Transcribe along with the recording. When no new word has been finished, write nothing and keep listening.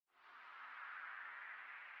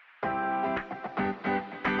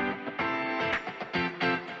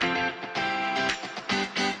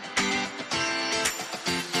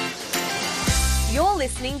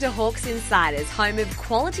listening to Hawks Insiders, home of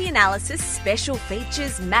quality analysis, special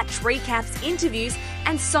features, match recaps, interviews,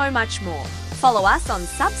 and so much more. Follow us on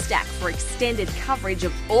Substack for extended coverage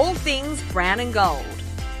of all things brown and gold.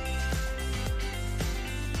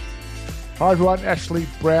 Hi everyone, Ashley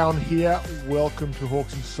Brown here. Welcome to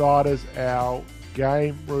Hawks Insiders, our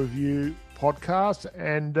game review podcast.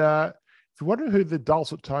 And if you're wondering who the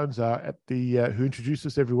dulcet tones are at the who introduce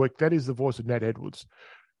us every week, that is the voice of Nat Edwards,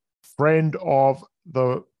 friend of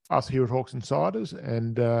us here at Hawks Insiders,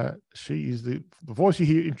 and she is the voice you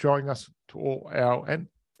hear introing us to all our and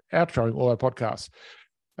outroing all our podcasts.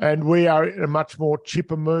 And we are in a much more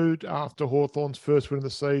chipper mood after Hawthorn's first win of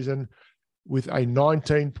the season, with a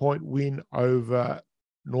 19-point win over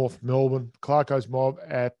North Melbourne, Clarko's Mob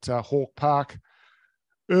at Hawke Park.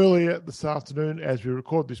 Earlier this afternoon, as we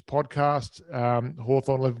record this podcast,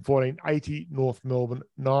 Hawthorn 11-14, 80, North Melbourne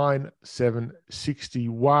 9-7,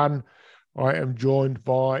 61. I am joined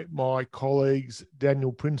by my colleagues,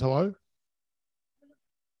 Daniel Prince. Hello.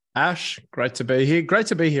 Ash, great to be here. Great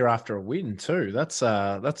to be here after a win too. That's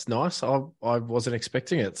nice. I wasn't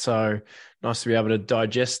expecting it, so nice to be able to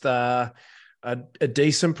digest a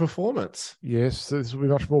decent performance. Yes, this will be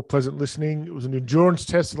much more pleasant listening. It was an endurance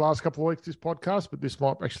test the last couple of weeks, this podcast, but this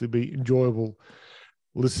might actually be enjoyable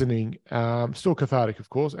listening. Still cathartic, of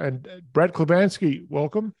course. And Brad Klebanski,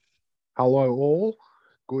 welcome. Hello all.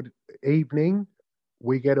 Good evening.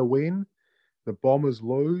 We get a win. The Bombers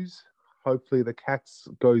lose. Hopefully the Cats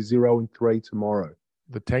go 0-3 tomorrow.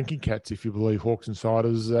 The tanking Cats, if you believe Hawks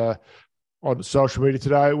Insiders on social media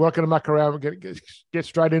today. We're not going to muck around. We're going to get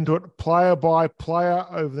straight into it, player by player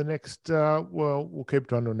over the next, we'll keep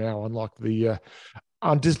it under an hour, unlike the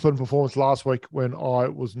undisciplined performance last week when I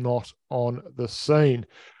was not on the scene.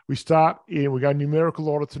 We go numerical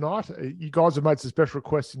order tonight. You guys have made some special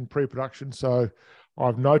requests in pre-production, so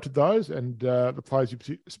I've noted those, and the players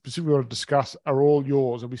you specifically want to discuss are all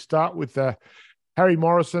yours. And we start with Harry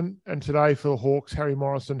Morrison, and today for the Hawks, Harry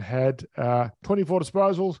Morrison had 24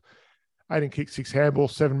 disposals, 18 kicks, 6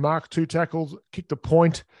 handballs, 7 marks, 2 tackles, kicked a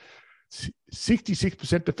point,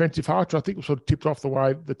 66% defensive half, which I think was sort of tipped off the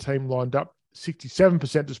way the team lined up,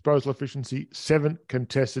 67% disposal efficiency, 7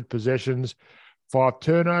 contested possessions, 5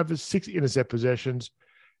 turnovers, 6 intercept possessions.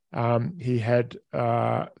 He had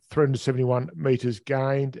 371 metres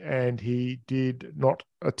gained, and he did not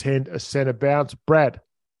attend a centre bounce. Brad,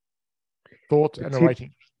 thoughts and a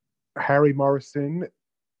rating? Harry Morrison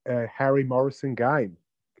game.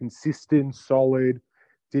 Consistent, solid,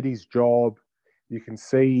 did his job. You can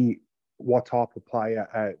see what type of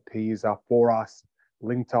player he is for us.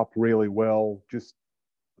 Linked up really well. Just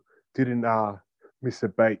didn't miss a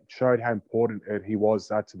beat. Showed how important he was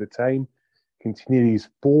to the team. Continued his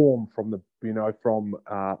form from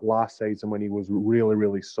last season when he was really,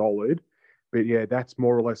 really solid. But yeah, that's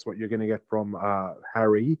more or less what you're going to get from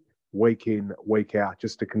Harry week in, week out.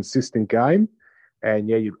 Just a consistent game. And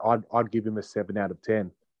yeah, I'd give him a 7 out of 10.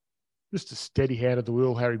 Just a steady hand at the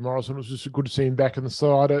wheel, Harry Morrison. It was just good to see him back in the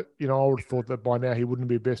side. I would have thought that by now he wouldn't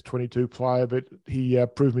be a best 22 player, but he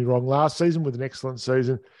proved me wrong last season with an excellent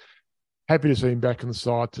season. Happy to see him back in the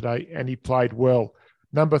side today, and he played well.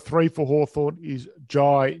 Number 3 for Hawthorn is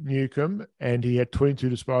Jai Newcomb, and he had 22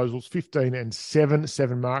 disposals, 15 and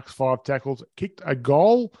 7 marks, 5 tackles, kicked a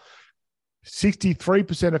goal,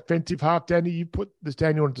 63% offensive half. Danny, you put this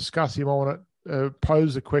down, you want to discuss him. I want to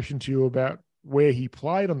pose a question to you about where he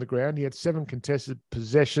played on the ground. He had 7 contested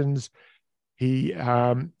possessions. He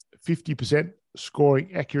 50%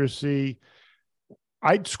 scoring accuracy,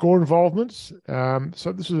 8 score involvements.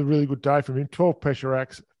 So this was a really good day from him. 12 pressure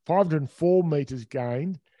acts, 504 metres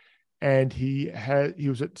gained, and he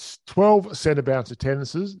was at 12 centre bounce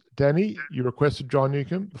attendances. Danny, you requested Jai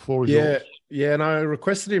Newcomb. The floor is yours. Yeah, and I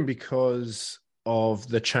requested him because of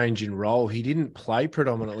the change in role. He didn't play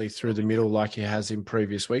predominantly through the middle like he has in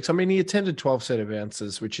previous weeks. I mean, he attended 12 centre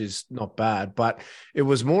bounces, which is not bad, but it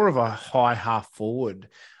was more of a high half forward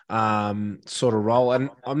sort of role. And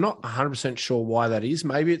I'm not 100% sure why that is.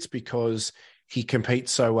 Maybe it's because he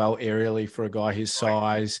competes so well aerially for a guy his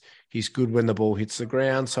size. He's good when the ball hits the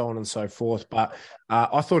ground, so on and so forth. But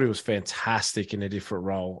I thought he was fantastic in a different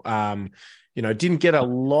role. Didn't get a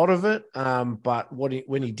lot of it, but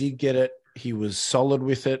when he did get it, he was solid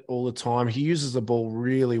with it all the time. He uses the ball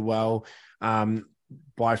really well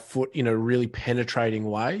by foot in a really penetrating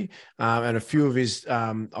way. And a few of his,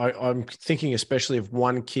 I'm thinking especially of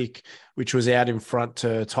one kick, which was out in front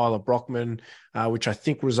to Tyler Brockman, which I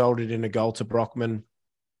think resulted in a goal to Brockman.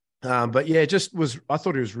 But yeah, I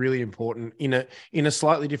thought he was really important in a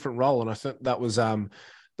slightly different role. And I think that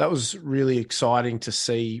was really exciting to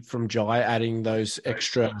see from Jai adding those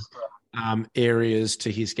extra areas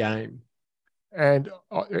to his game. And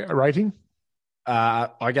a rating?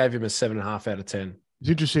 I gave him a 7.5 out of 10. It's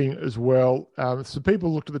interesting as well. So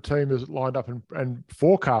people looked at the team as it lined up and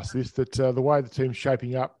forecast this, that the way the team's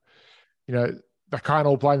shaping up, they can't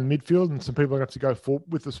all play in the midfield, and some people are going to have to go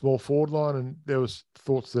with the small forward line, and there was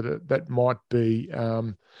thoughts that that might be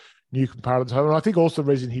Newcombe part of the time. And I think also the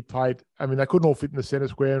reason he played, they couldn't all fit in the centre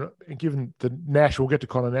square, and given the Nash, we'll get to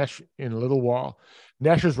Connor Nash in a little while,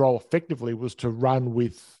 Nash's role effectively was to run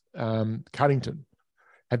with Cunnington,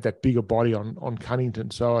 had that bigger body on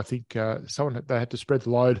Cunnington. So I think they had to spread the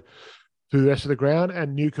load to the rest of the ground,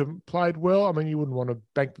 and Newcombe played well. You wouldn't want to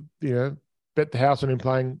bet the house on him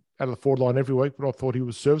playing out of the forward line every week, but I thought he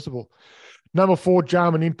was serviceable. Number 4,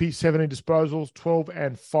 Jarman Impey, 17 disposals, 12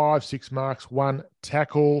 and 5, 6 marks, 1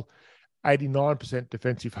 tackle, 89%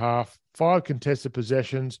 defensive half, 5 contested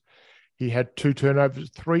possessions. He had 2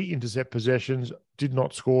 turnovers, 3 intercept possessions, did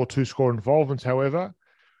not score, 2 score involvements, however.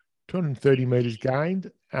 230 metres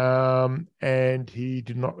gained, and he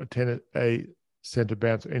did not attend a centre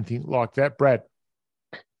bounce or anything like that. Brad?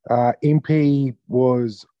 Impey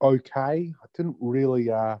was okay. I didn't really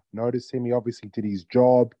notice him. He obviously did his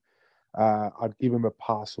job. I'd give him a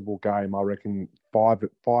passable game. I reckon 5 to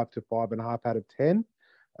 5.5 out of 10.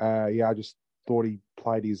 I just thought he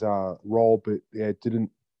played his role, but didn't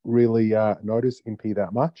really notice Impey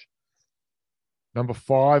that much. Number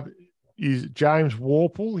 5 is James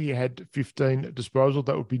Worpel. He had 15 disposals.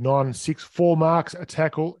 That would be 9 and 6, 4 marks, a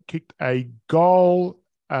tackle, kicked a goal,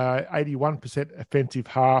 81% offensive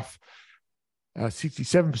half,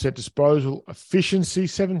 67% disposal efficiency,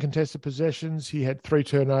 7 contested possessions. He had 3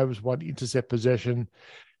 turnovers, 1 intercept possession.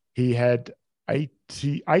 He had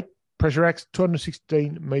 88 pressure acts,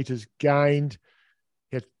 216 metres gained.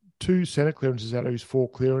 He had 2 centre clearances out of his 4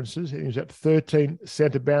 clearances. He was at 13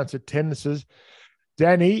 centre bounce attendances.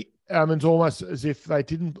 Danny, it's almost as if they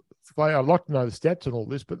didn't play. I'd like to know the stats on all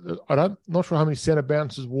this, but not sure how many centre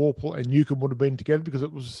bounces Worpel and Newcombe would have been together, because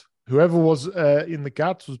it was whoever was in the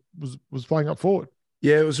guts was playing up forward.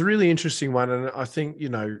 Yeah, it was a really interesting one, and I think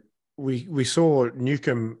we saw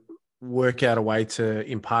Newcombe work out a way to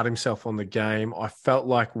impart himself on the game. I felt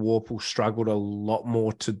like Worpel struggled a lot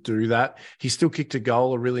more to do that. He still kicked a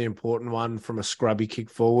goal, a really important one from a scrubby kick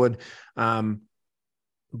forward.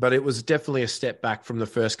 But it was definitely a step back from the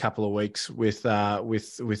first couple of weeks with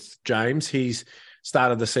James. He's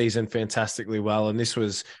started the season fantastically well, and this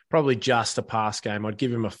was probably just a pass game. I'd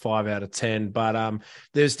give him a 5 out of 10. But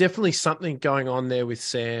there's definitely something going on there with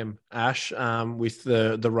Sam Ash, with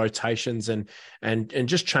the rotations and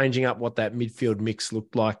just changing up what that midfield mix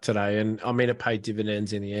looked like today. And it paid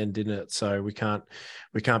dividends in the end, didn't it? So we can't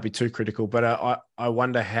be too critical. But I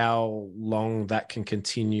wonder how long that can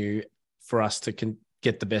continue for us to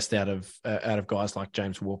get the best out of guys like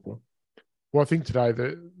James Worpel. Well, I think today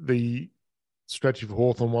the strategy for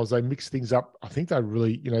Hawthorn was they mixed things up. I think they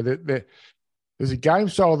really, there's a game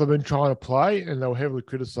style they've been trying to play, and they were heavily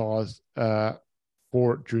criticised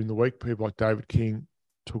for it during the week. People like David King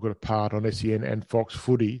took it apart on SEN and Fox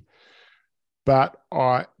Footy. But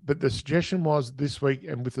the suggestion was this week,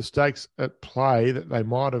 and with the stakes at play, that they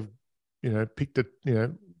might have, picked it,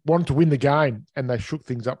 wanted to win the game, and they shook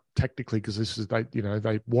things up tactically, because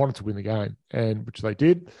they wanted to win the game, and which they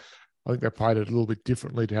did. I think they played it a little bit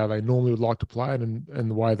differently to how they normally would like to play it, and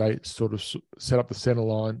the way they sort of set up the centre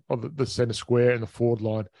line, or the centre square and the forward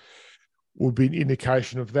line would be an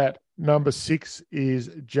indication of that. Number 6 is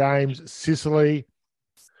James Sicily.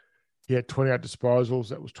 He had 28 disposals.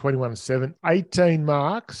 That was 21 and 7, 18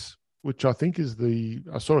 marks, which I think is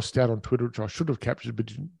I saw a stat on Twitter, which I should have captured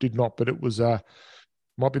but did not, but it was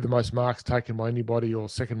might be the most marks taken by anybody, or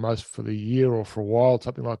second most for the year or for a while,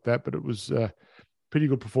 something like that. But it was pretty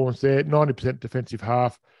good performance there. 90% defensive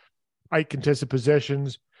half, 8 contested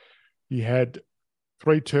possessions. He had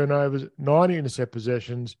 3 turnovers, 90 intercept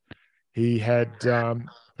possessions. He had 3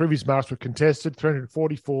 of his marks were contested,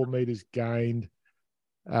 344 metres gained.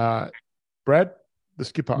 Brad, the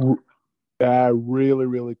skipper. Really,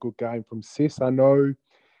 really good game from Sis. I know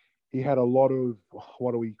he had a lot of,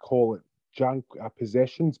 what do we call it, junk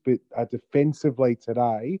possessions, but defensively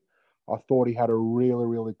today, I thought he had a really,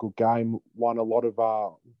 really good game. Won a lot of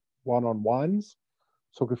one-on-ones,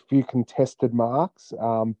 took a few contested marks.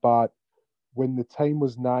 But when the team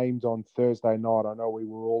was named on Thursday night, I know we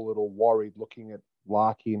were all a little worried looking at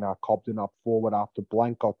Larkey and Cobden up forward after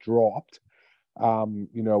Blank got dropped.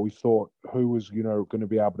 We thought who was, going to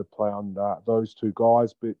be able to play on those 2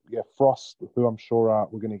 guys. But yeah, Frost, who I'm sure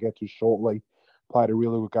we're going to get to shortly, played a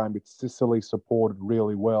really good game, but Sicily supported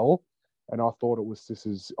really well. And I thought it was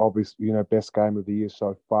Sis's obvious, best game of the year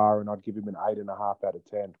so far, and I'd give him an 8.5 out of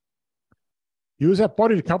 10. He was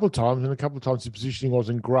outbodied a couple of times, and a couple of times his positioning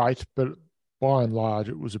wasn't great, but by and large,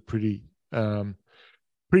 it was a pretty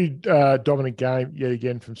dominant game yet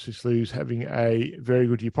again from Sicily, who's having a very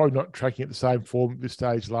good year. Probably not tracking at the same form at this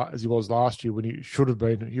stage as he was last year when he should have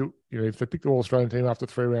been. If they picked the All-Australian team after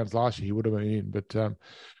 3 rounds last year, he would have been in, but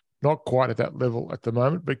not quite at that level at the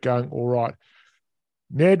moment, but going all right.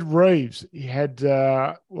 Ned Reeves, he had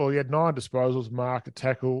 9 disposals, mark, a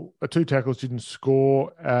tackle, 2 tackles, didn't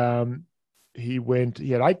score. He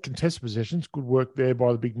had 8 contested possessions, good work there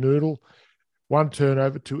by the big noodle. 1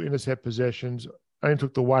 turnover, 2 intercept possessions. Only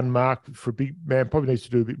took the 1 mark for a big man. Probably needs to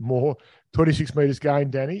do a bit more. 26 metres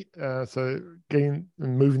gained, Danny. So getting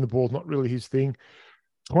and moving the ball is not really his thing.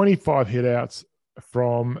 25 hit-outs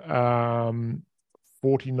from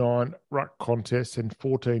 49 ruck contests and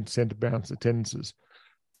 14 centre bounce attendances.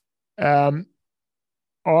 I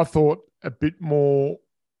thought a bit more.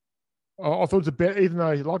 I thought it was a better, even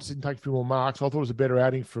though he didn't take a few more marks. I thought it was a better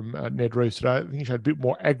outing from Ned Reeves today. I think he showed a bit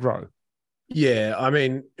more aggro. Yeah, I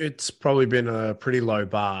mean, it's probably been a pretty low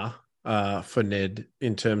bar for Ned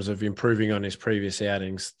in terms of improving on his previous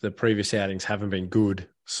outings. The previous outings haven't been good.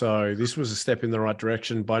 So this was a step in the right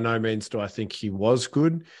direction. By no means do I think he was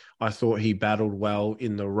good. I thought he battled well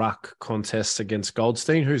in the ruck contests against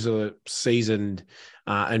Goldstein, who's a seasoned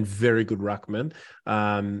and very good ruckman.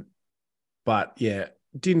 But yeah,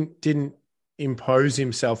 didn't impose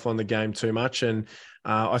himself on the game too much. And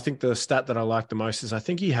I think the stat that I like the most is I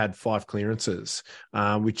think he had 5 clearances,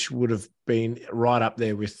 which would have been right up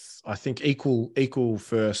there with, I think, equal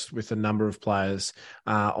first with a number of players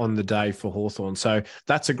on the day for Hawthorn. So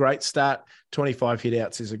that's a great stat. 25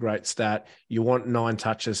 hit-outs is a great stat. You want 9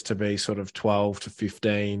 touches to be sort of 12 to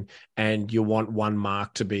 15, and you want 1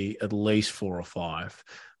 mark to be at least 4 or 5.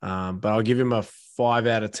 But I'll give him a 5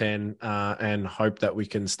 out of 10 and hope that we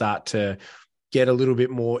can start to get a little bit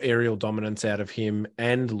more aerial dominance out of him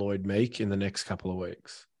and Lloyd Meek in the next couple of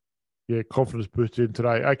weeks. Yeah, confidence boosted in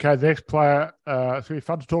today. Okay, the next player, it's going to be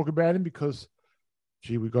fun to talk about him because,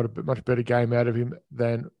 we got a much better game out of him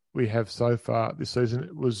than we have so far this season.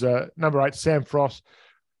 It was number 8, Sam Frost,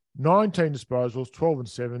 19 disposals, 12 and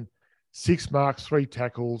 7, 6 marks, 3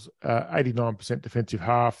 tackles, 89% defensive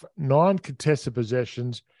half, 9 contested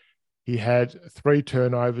possessions. He had 3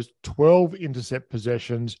 turnovers, 12 intercept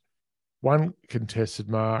possessions, 1 contested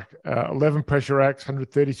mark, 11 pressure acts,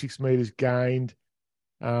 136 metres gained.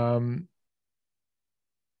 Brad,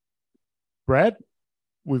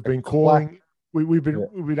 we've been calling, we've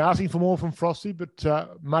been asking for more from Frosty, but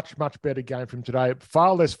much better game from today.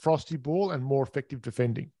 Far less Frosty ball and more effective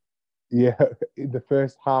defending. Yeah, in the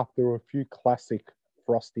first half, there were a few classic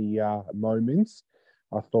Frosty moments.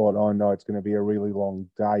 I thought, oh no, it's going to be a really long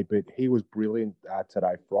day, but he was brilliant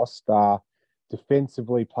today. Frost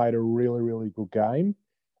defensively played a really, really good game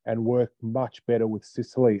and worked much better with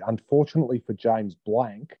Sicily. Unfortunately for James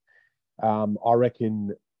Blank, I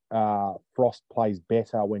reckon Frost plays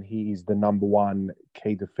better when he is the number 1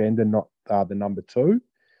 key defender, not the number 2.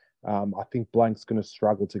 I think Blank's going to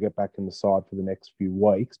struggle to get back in the side for the next few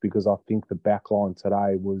weeks because I think the back line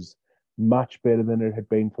today was much better than it had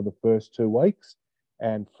been for the first 2 weeks.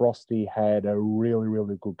 And Frosty had a really,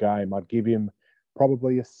 really good game. I'd give him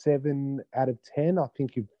probably a 7 out of 10. I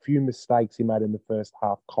think a few mistakes he made in the first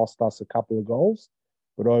half cost us a couple of goals.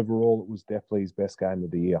 But overall, it was definitely his best game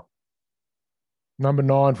of the year. Number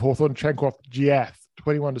 9, Hawthorn, Chankroff Giath,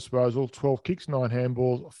 21 disposals, 12 kicks, 9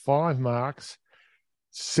 handballs, 5 marks,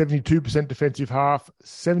 72% defensive half,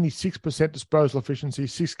 76% disposal efficiency,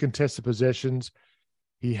 6 contested possessions.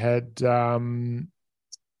 He had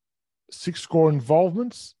 6 score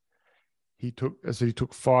involvements. He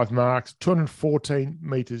took 5 marks, 214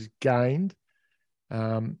 metres gained.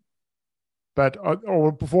 But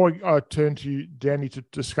before I turn to you, Danny, to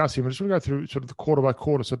discuss him, I just want to go through sort of the quarter by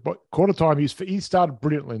quarter. So by quarter time, he started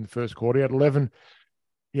brilliantly in the first quarter. He had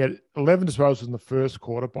 11 disposals in the first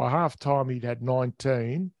quarter. By half time, he'd had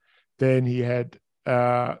 19. Then he had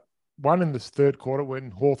 1 in the third quarter when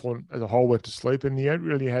Hawthorn as a whole went to sleep. And he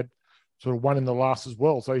really had sort of 1 in the last as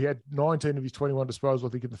well. So he had 19 of his 21 disposals, I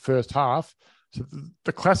think, in the first half. So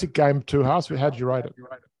the classic game of 2 halves. How did you rate it?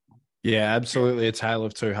 Yeah, absolutely a tale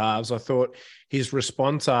of 2 halves. I thought his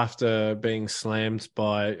response after being slammed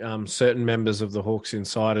by certain members of the Hawks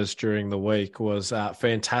Insiders during the week was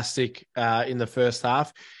fantastic in the first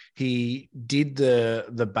half. He did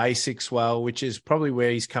the basics well, which is probably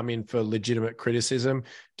where he's come in for legitimate criticism.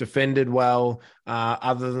 Defended well,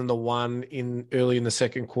 other than the one early in the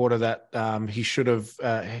second quarter that he should have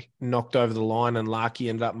knocked over the line and Larkey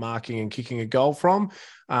ended up marking and kicking a goal from.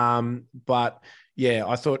 But yeah,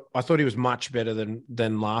 I thought he was much better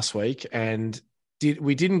than last week, and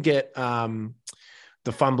we didn't get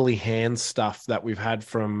the fumbly hand stuff that we've had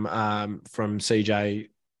from CJ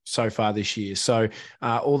so far this year. So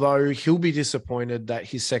although he'll be disappointed that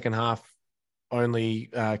his second half only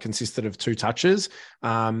consisted of 2 touches,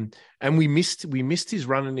 and we missed his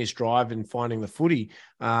run and his drive in finding the footy.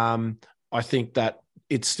 I think that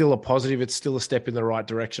it's still a positive. It's still a step in the right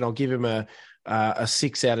direction. I'll give him a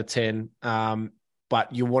 6 out of 10.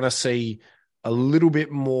 But you want to see a little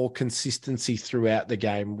bit more consistency throughout the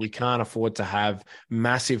game. We can't afford to have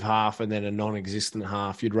massive half and then a non-existent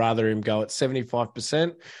half. You'd rather him go at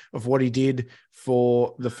 75% of what he did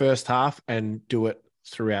for the first half and do it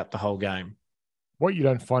throughout the whole game. What you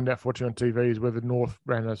don't find out for watching on TV is whether North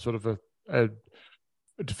ran a sort of a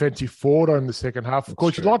defensive forward in the second half. Of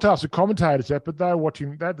course, you'd like to ask the commentators that, but they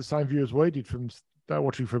had the same view as we did they're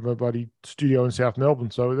watching from a bloody studio in South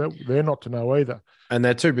Melbourne, so they're not to know either. And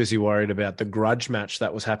they're too busy worried about the grudge match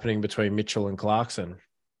that was happening between Mitchell and Clarkson.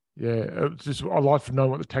 Yeah, I'd like to know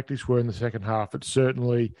what the tactics were in the second half. It's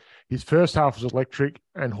certainly his first half was electric,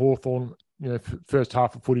 and Hawthorn, first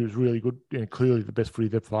half of footy was really good. Clearly the best footy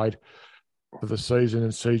they've played for the season,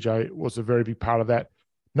 and CJ was a very big part of that.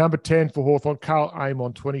 Number 10 for Hawthorn, Carl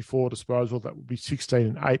Amon, 24 disposal. That would be 16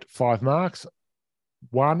 and 8, 5 marks,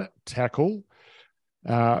 1 tackle.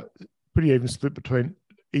 Pretty even split between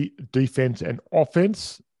defense and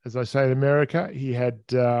offense, as they say in America. He had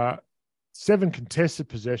 7 contested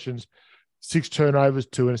possessions, 6 turnovers,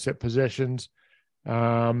 2 intercept possessions.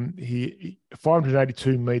 He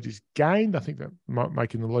 582 metres gained. I think that might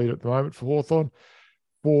make him the lead at the moment for Hawthorn.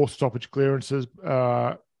 4 stoppage clearances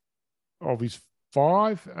of his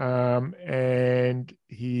 5, and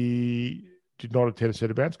he did not attempt a set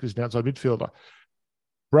of bounce because he's an outside midfielder.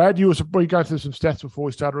 Brad, you were going through some stats before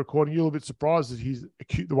we started recording. You're a little bit surprised that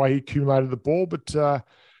the way he accumulated the ball, but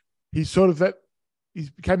he's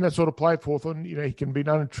became that sort of player for Hawthorn. He can be an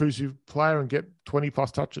unintrusive player and get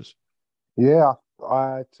 20-plus touches. Yeah,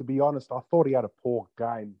 to be honest, I thought he had a poor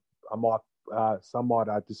game. Some might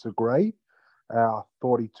disagree. I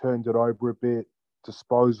thought he turned it over a bit.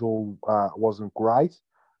 Disposal wasn't great.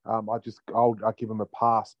 I'll give him a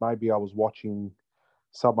pass. Maybe I was watching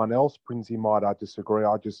someone else. Prinsey might disagree.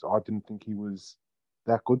 I didn't think he was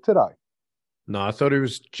that good today. No, I thought he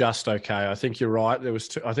was just okay. I think you're right.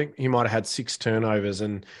 I think he might have had 6 turnovers,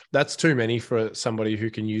 and that's too many for somebody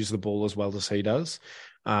who can use the ball as well as he does.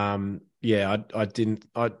 I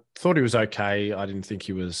thought he was okay. I didn't think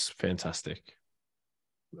he was fantastic.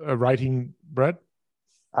 A rating, Brad?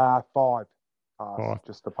 5. 5.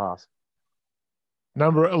 Just a pass.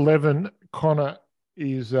 Number 11, Connor,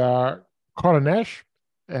 is Connor Nash,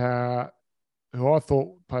 who I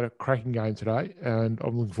thought played a cracking game today, and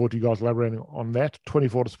I'm looking forward to you guys elaborating on that.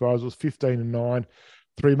 24 disposals, 15 and 9,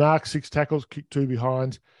 3 marks, 6 tackles, kicked 2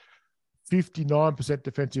 behinds, 59%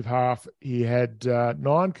 defensive half. He had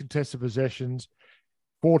 9 contested possessions,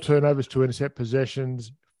 4 turnovers, 2 intercept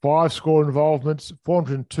possessions, 5 score involvements,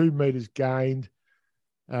 402 metres gained,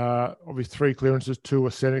 of his 3 clearances, 2 were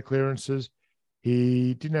centre clearances.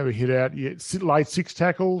 He didn't have a hit out. He laid 6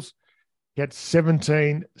 tackles. He had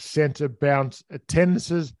 17 centre bounce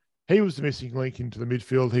attendances. He was the missing link into the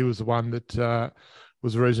midfield. He was the one that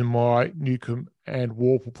was the reason why Newcomb and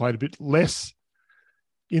Warple played a bit less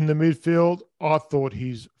in the midfield. I thought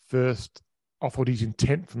his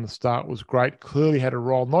intent from the start was great. Clearly had a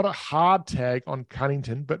role, not a hard tag on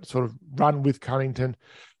Cunnington, but sort of run with Cunnington.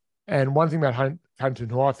 And one thing about Cunnington,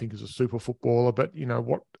 who I think is a super footballer, but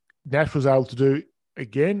what Nash was able to do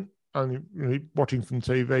again, only watching from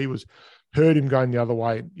TV, was heard him going the other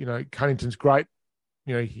way. Cunnington's great.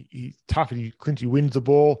 He's tough and he wins the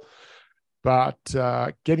ball, but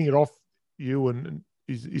getting it off you and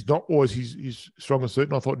is not always his strongest suit.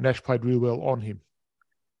 And I thought Nash played really well on him.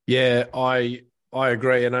 Yeah, I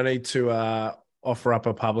agree, and I need to offer up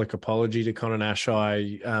a public apology to Connor Nash.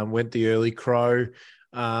 I went the early crow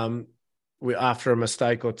after a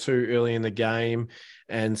mistake or two early in the game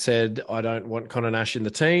and said, I don't want Connor Nash in the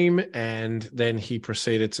team. And then he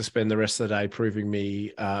proceeded to spend the rest of the day proving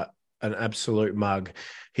me an absolute mug.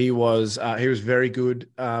 He was very good.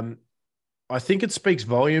 I think it speaks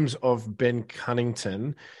volumes of Ben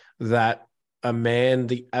Cunnington that a man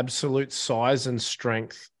the absolute size and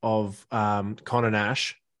strength of Connor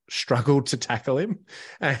Nash struggled to tackle him,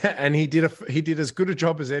 and he did as good a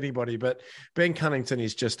job as anybody. But Ben Cunnington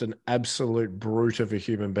is just an absolute brute of a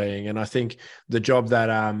human being, and I think the job that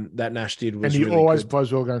that Nash did was, and he really always good.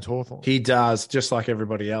 plays well against Hawthorn. He does, just like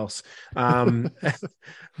everybody else.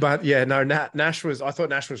 But yeah, no, Nash was. I thought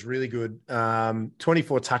Nash was really good.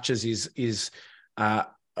 24 touches is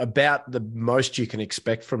about the most you can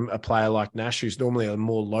expect from a player like Nash, who's normally a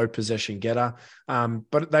more low possession getter.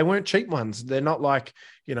 But they weren't cheap ones. They're not like,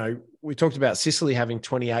 we talked about Sicily having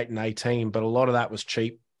 28 and 18, but a lot of that was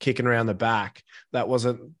cheap, kicking around the back. That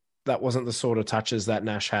wasn't the sort of touches that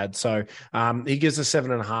Nash had. So he gives a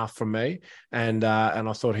 7.5 from me. And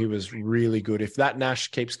I thought he was really good. If that Nash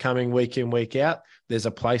keeps coming week in, week out, there's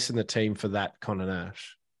a place in the team for that Connor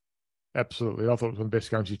Nash. Absolutely. I thought it was one of the best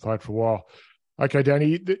games he's played for a while. Okay,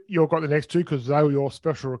 Danny, you've got the next two because they were your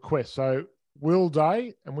special requests. So Will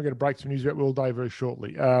Day, and we're going to break some news about Will Day very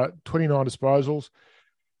shortly. 29 disposals.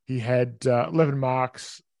 He had 11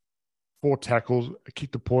 marks, 4 tackles,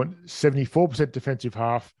 kicked a point, 74% defensive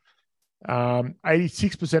half,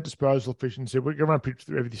 86% disposal efficiency. We're going to run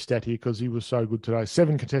through every stat here because he was so good today.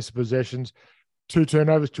 7 contested possessions, 2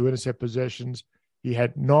 turnovers, 2 intercept possessions. He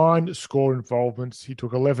had 9 score involvements. He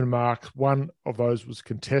took 11 marks. 1 of those was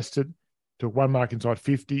contested. Took 1 mark inside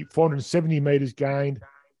 50, 470 metres gained.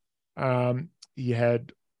 He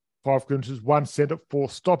had 5 clearances, 1 centre, 4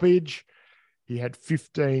 stoppage. He had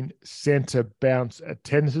 15 centre bounce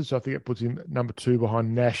attendances, so I think it puts him number 2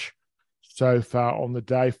 behind Nash so far on the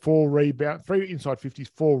day. 4 rebound, 3 inside 50s,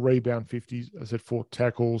 4 rebound 50s. I said 4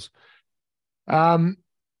 tackles.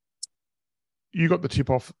 You got the tip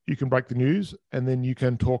off. You can break the news, and then you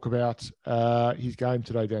can talk about his game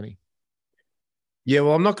today, Danny. Yeah,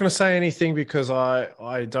 well, I'm not going to say anything because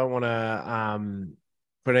I don't want to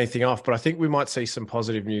put anything off, but I think we might see some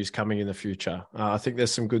positive news coming in the future. I think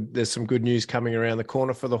there's some good news coming around the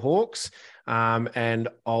corner for the Hawks, and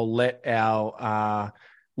I'll let our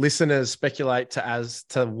listeners speculate as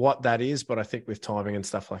to what that is. But I think with timing and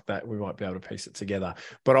stuff like that, we might be able to piece it together.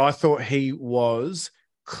 But I thought he was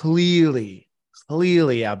clearly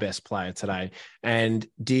our best player today, and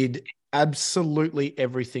did absolutely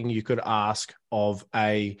everything you could ask of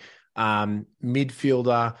a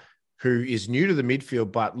midfielder who is new to the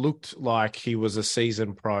midfield, but looked like he was a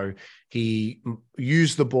seasoned pro. He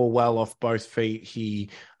used the ball well off both feet. He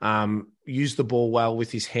used the ball well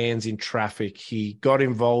with his hands in traffic. He got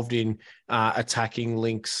involved in attacking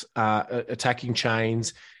links, attacking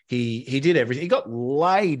chains. He did everything. He got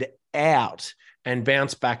laid out and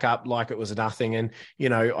bounced back up like it was nothing. And,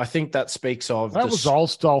 I think that speaks of... That was old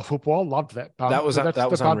style football. I loved that part. That was the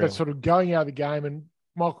part unreal. that's sort of going out of the game, and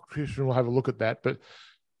Michael Christian will have a look at that. But,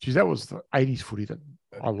 geez, that was the 80s footy that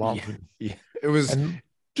I loved. Yeah. It was... And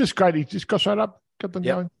just great. He just got straight up, got them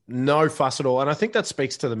going. No fuss at all. And I think that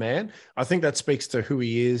speaks to the man. I think that speaks to who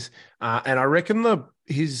he is. And I reckon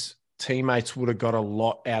his teammates would have got a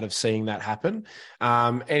lot out of seeing that happen.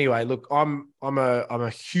 Anyway, look, I'm a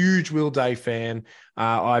huge Will Day fan.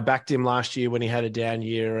 I backed him last year when he had a down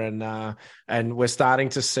year, and we're starting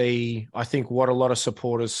to see, I think, what a lot of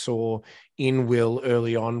supporters saw in Will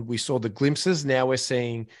early on. We saw the glimpses. Now we're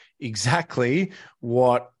seeing exactly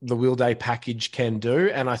what the Will Day package can do.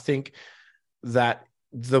 And I think that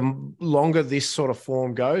the longer this sort of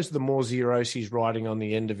form goes, the more zeros he's writing on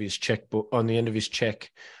the end of his checkbook, on the end of his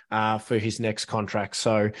check for his next contract.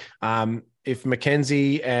 So if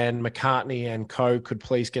Mackenzie and McCartney and co could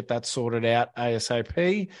please get that sorted out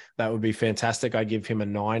ASAP, that would be fantastic. I give him a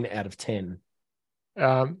 9 out of 10.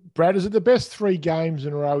 Brad, is it the best 3 games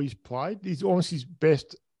in a row he's played? He's almost his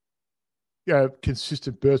best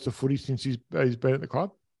consistent burst of footy since he's been at the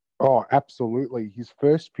club? Oh, absolutely. His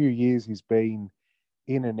first few years he's been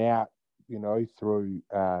in and out, through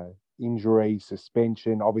injury,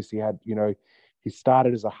 suspension. Obviously had, he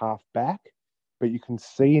started as a half back, but you can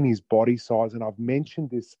see in his body size, and I've mentioned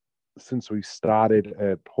this since we started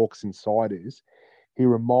at Hawks Insiders, he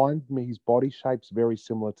reminds me, his body shape's very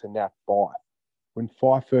similar to Nat Fyfe. When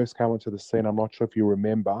Fyfe first came onto the scene, I'm not sure if you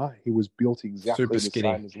remember, he was built exactly the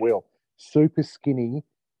same as Will. Super skinny,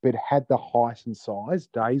 but had the height and size.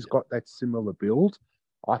 Day's got that similar build.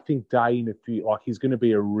 I think Day in a few, he's going to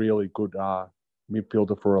be a really good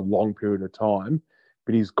midfielder for a long period of time,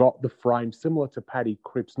 but he's got the frame similar to Paddy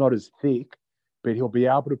Cripps, not as thick, but he'll be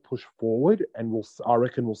able to push forward, and I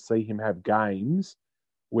reckon we'll see him have games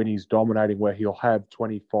when he's dominating where he'll have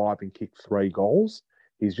 25 and kick 3 goals.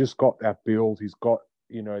 He's just got that build. He's got,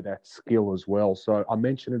 that skill as well. So I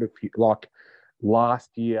mentioned it a few, last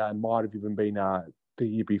year, and might have even been the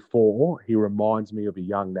year before. He reminds me of a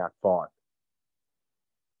young Nat Fyfe.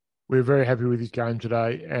 We're very happy with his game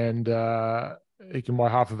today, and he can buy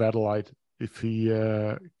half of Adelaide if he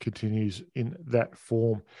continues in that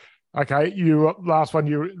form. Okay, last one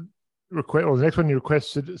you request, or the next one you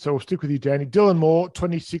requested, so we'll stick with you, Danny. Dylan Moore,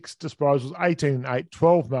 26 disposals, 18 and 8,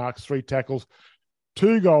 12 marks, 3 tackles,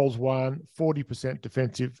 2 goals, 1, 40%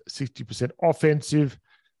 defensive, 60% offensive.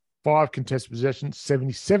 5 contested possessions,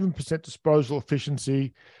 77% disposal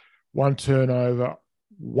efficiency, 1 turnover,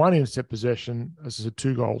 1 intercept possession. This is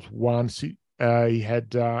 2 goals, 1. He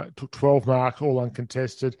had took 12 marks, all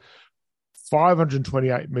uncontested,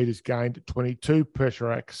 528 metres gained, 22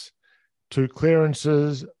 pressure acts, 2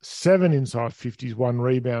 clearances, 7 inside 50s, 1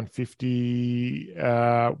 rebound 50,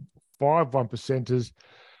 5 1%ers.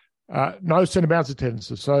 No centre bounce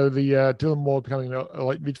attendances. So the Dylan Moore becoming an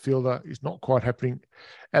elite midfielder is not quite happening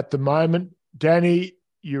at the moment. Danny,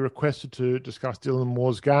 you requested to discuss Dylan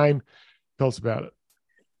Moore's game. Tell us about it.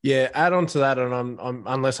 Yeah, add on to that, and I'm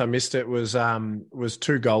unless I missed it, was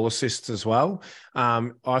 2 goal assists as well.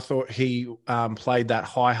 I thought he played that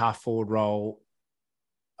high half forward role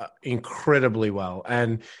incredibly well,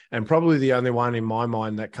 and probably the only one in my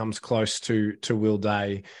mind that comes close to Will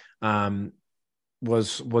Day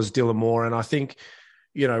was Dylan Moore. And I think,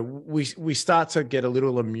 we start to get a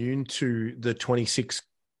little immune to the 26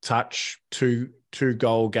 touch, two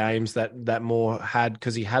goal games that Moore had,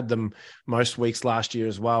 because he had them most weeks last year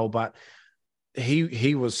as well. But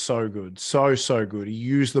he was so good, so good. He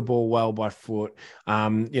used the ball well by foot.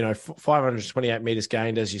 528 meters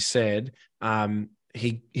gained, as you said.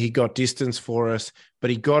 He got distance for us, but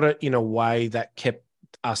he got it in a way that kept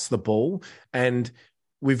us the ball. And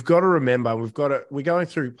we've got to remember, we're going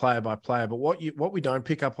through player by player, but what we don't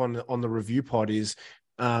pick up on the review pod is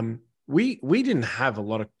we didn't have a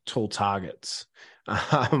lot of tall targets.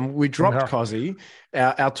 We dropped Cozzy.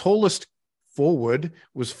 Our tallest forward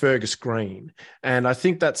was Fergus Green. And I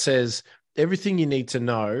think that says everything you need to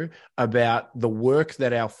know about the work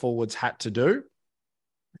that our forwards had to do.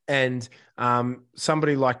 And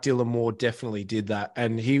somebody like Dylan Moore definitely did that.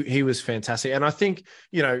 And he was fantastic. And I think,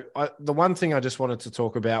 the one thing I just wanted to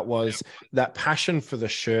talk about was that passion for the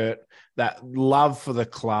shirt, that love for the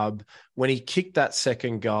club. When he kicked that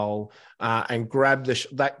second goal and grabbed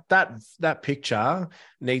that picture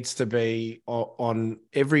needs to be on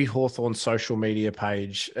every Hawthorn social media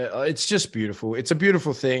page. It's just beautiful. It's a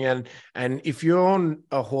beautiful thing. And if you're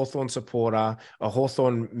a Hawthorn supporter, a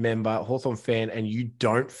Hawthorn member, a Hawthorn fan, and you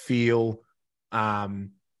don't feel, I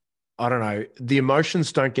don't know, the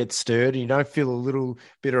emotions don't get stirred, and you don't feel a little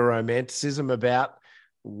bit of romanticism about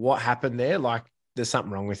what happened there, like, there's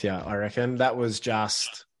something wrong with you, I reckon. That was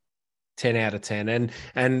just 10 out of 10.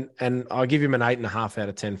 And I'll give him an 8.5 out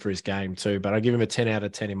of 10 for his game too, but I give him a 10 out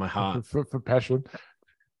of 10 in my heart. For passion.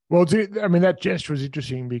 Well, that gesture was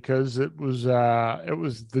interesting because it was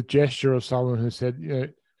the gesture of someone who said,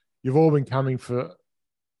 you've all been coming for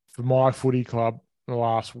my footy club the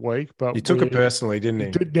last week, but he took it personally,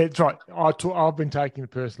 didn't he? That's right. I've been taking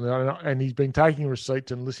it personally, and he's been taking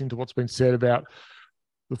receipts and listening to what's been said about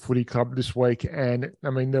the footy club this week. And I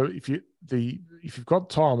mean, if you've got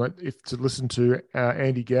time, to listen to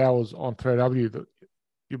Andy Gowers on 3W, that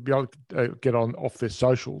you'll be able to get off their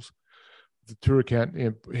socials, the tour account.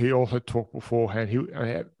 He also talked beforehand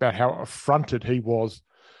about how affronted he was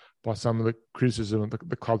by some of the criticism that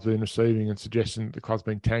the club's been receiving and suggesting that the club's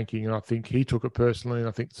been tanking. And I think he took it personally, and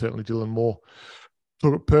I think certainly Dylan Moore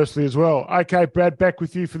took it personally as well. Okay, Brad, back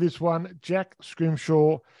with you for this one. Jack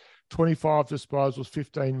Scrimshaw, 25 disposals,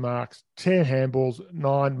 15 marks, 10 handballs,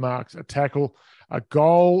 9 marks, a tackle, a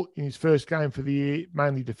goal in his first game for the year,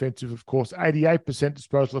 mainly defensive, of course, 88%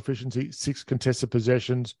 disposal efficiency, 6 contested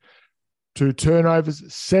possessions, 2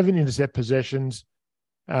 turnovers, 7 intercept possessions,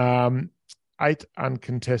 8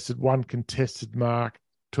 uncontested, 1 contested mark,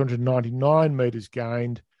 299 metres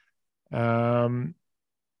gained.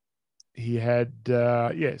 He had,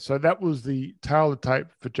 so that was the tail of the tape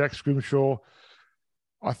for Jack Scrimshaw.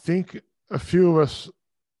 I think a few of us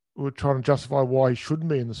were trying to justify why he shouldn't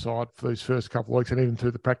be in the side for these first couple of weeks, and even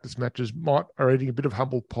through the practice matches, are eating a bit of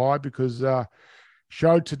humble pie, because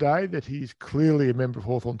showed today that he's clearly a member of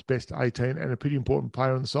Hawthorn's best 18 and a pretty important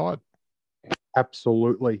player on the side.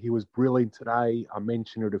 Absolutely. He was brilliant today. I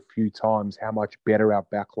mentioned it a few times, how much better our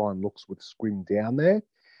backline looks with Scrim down there.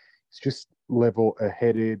 He's just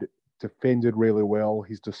level-headed, defended really well.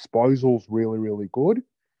 His disposal's really, really good.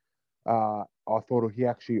 I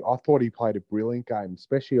thought he played a brilliant game,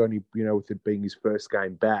 especially only, with it being his first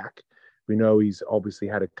game back. We know he's obviously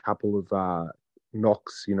had a couple of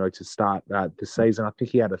knocks, to start the season. I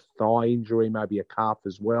think he had a thigh injury, maybe a calf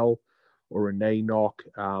as well, or a knee knock.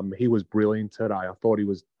 He was brilliant today. I thought he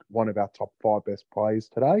was one of our top 5 best players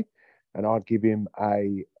today, and I'd give him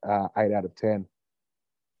a 8 out of 10.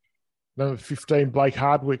 Number 15, Blake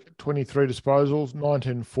Hardwick, 23 disposals,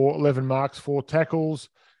 19-4, 11 marks, 4 tackles,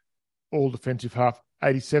 all defensive half,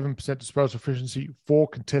 87% disposal efficiency, 4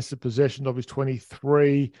 contested possessions of his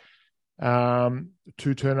 23,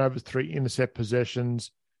 2 turnovers, 3 intercept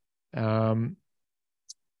possessions.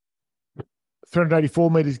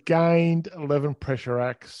 384 metres gained, 11 pressure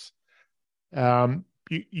acts.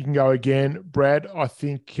 You can go again, Brad. I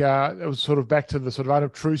think it was sort of back to the sort of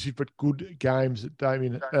unobtrusive but good games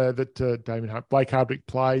that Blake Hardwick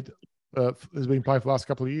played, has been playing for the last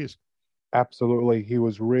couple of years. Absolutely. He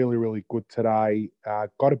was really, really good today.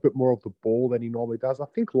 Got a bit more of the ball than he normally does. I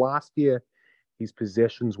think last year his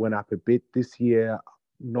possessions went up a bit. This year,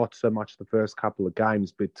 not so much the first couple of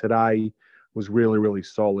games, but today was really, really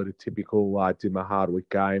solid. A typical Dimmer Hardwick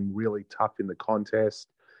game. Really tough in the contest,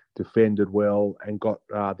 defended well, and got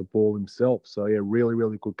the ball himself. So, yeah, really,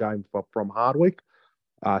 really good game from Hardwick.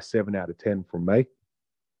 7 out of 10 from me.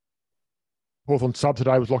 Hawthorn sub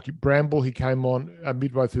today was Lockie Bramble. He came on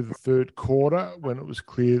midway through the third quarter when it was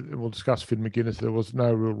clear, and we'll discuss Finn McGuinness, there was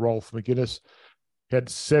no real role for McGuinness. He had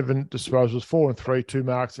 7 disposals, 4 and 3, 2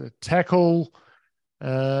 marks, a tackle.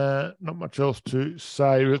 Not much else to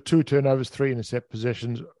say. 2 turnovers, 3 intercept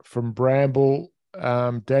possessions from Bramble.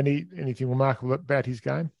 Danny, anything remarkable about his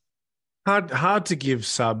game? Hard to give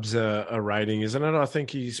subs a rating, isn't it? I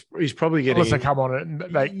think he's probably getting... Unless they come on and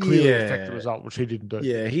they clearly affect the result, which he didn't do.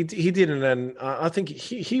 Yeah, he didn't, and I think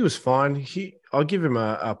he was fine. I'll give him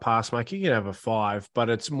a pass, mate. He can have a 5, but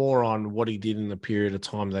it's more on what he did in the period of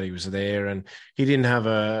time that he was there, and he didn't have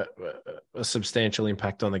a substantial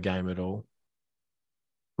impact on the game at all.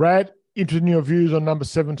 Brad, interested in your views on number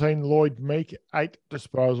 17, Lloyd Meek, 8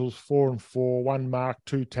 disposals, 4 and 4, 1 mark,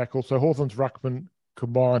 2 tackles. So Hawthorn's ruckman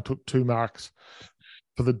combined took 2 marks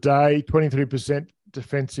for the day, 23%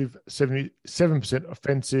 defensive, 77%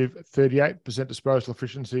 offensive, 38% disposal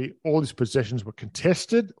efficiency. All his possessions were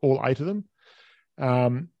contested, all 8 of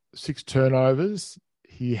them. 6 turnovers.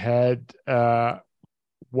 He had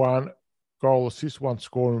 1 goal assist, 1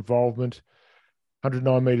 score involvement,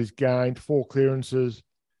 109 metres gained, 4 clearances,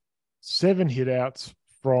 7 hit-outs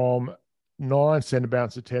from 9 centre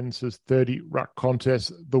bounce attendances, 30 ruck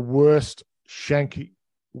contests, the worst shank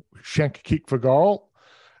kick for goal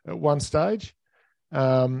at one stage.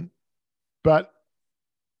 But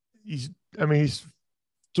he's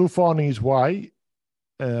still finding his way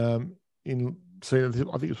I think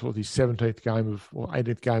it was his 17th game or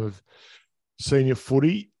 18th game of senior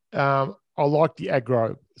footy. I like the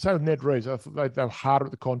aggro. Same with Ned Reeves. I thought they were harder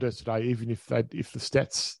at the contest today, even if the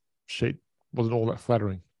stats sheet wasn't all that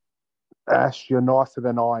flattering. Ash, you're nicer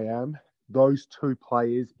than I am. Those 2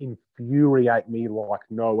 players infuriate me like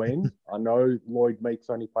no end. I know Lloyd Meek's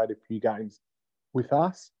only played a few games with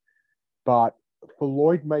us, but for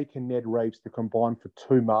Lloyd Meek and Ned Reeves to combine for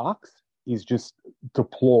 2 marks is just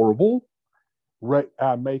deplorable. Meek,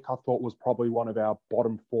 I thought, was probably one of our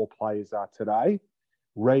bottom 4 players today.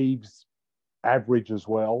 Reeves, average as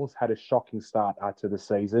well, has had a shocking start to the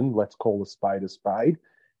season. Let's call a spade a spade.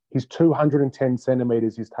 His 210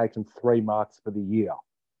 centimetres, he's taken 3 marks for the year.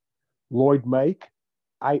 Lloyd Meek,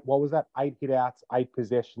 8 hit-outs, 8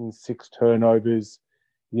 possessions, 6 turnovers.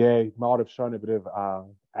 Yeah, he might have shown a bit of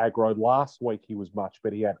aggro. Last week he was much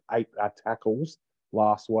better. He had 8 tackles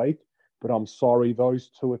last week. But I'm sorry,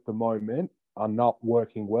 those 2 at the moment are not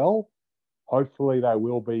working well. Hopefully they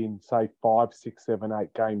will be in, say, 5, 6, 7,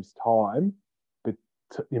 8 games' time. But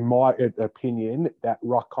in my opinion, that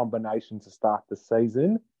ruck combination to start the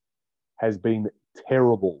season has been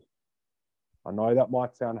terrible. I know that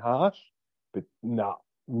might sound harsh, but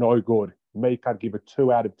no good. Meek, I'd give a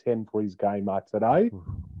 2 out of 10 for his game today.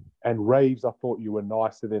 And Reeves, I thought you were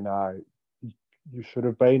nicer than you should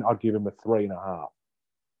have been. I'd give him a 3.5.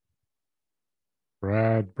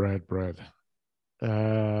 Brad.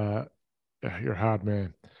 You're a hard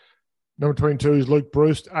man. Number 22 is Luke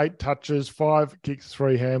Bruce, 8 touches, 5 kicks,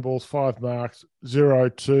 3 handballs, 5 marks,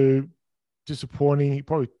 0-2. Disappointing. He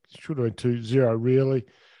probably should have been 2-0, really.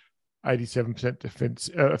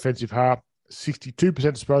 87% offensive half, 62%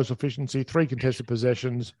 disposal efficiency, 3 contested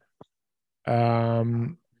possessions.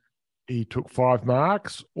 He took 5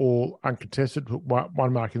 marks, all uncontested,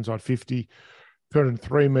 1 mark inside 50,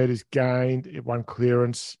 203 metres gained, 1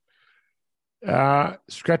 clearance.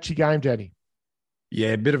 Scratchy game, Danny.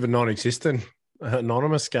 Yeah, a bit of a non-existent,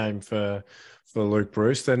 anonymous game for Luke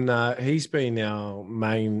Bruce. And he's been our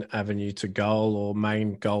main avenue to goal or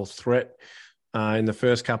main goal threat in the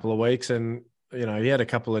first couple of weeks. And, you know, he had a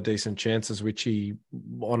couple of decent chances, which he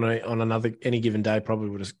on any given day probably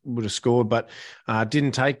would have scored, but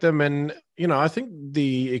didn't take them. And, you know, I think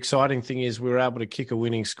the exciting thing is we were able to kick a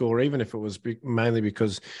winning score, even if it was mainly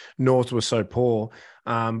because North was so poor.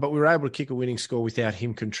 But we were able to kick a winning score without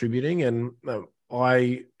him contributing. And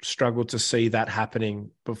I struggled to see that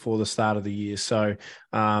happening before the start of the year. So,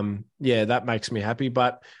 yeah, that makes me happy,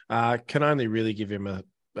 but can only really give him a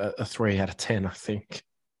 3 out of 10, I think.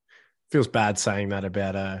 Feels bad saying that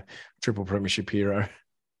about a triple premiership hero.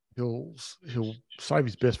 He'll save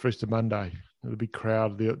his best for Easter Monday. The big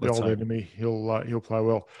crowd, the old enemy. He'll play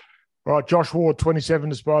well. All right, Josh Ward,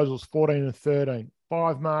 27 disposals, 14 and 13,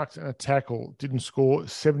 5 marks and a tackle. Didn't score,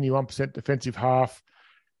 71% defensive half.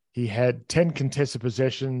 He had 10 contested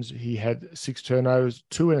possessions. He had 6 turnovers,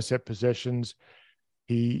 2 intercept possessions.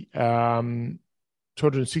 He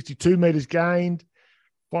 262 metres gained,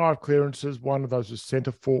 5 clearances. One of those was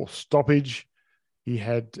centre for stoppage. He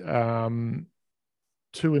had 2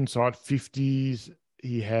 inside 50s.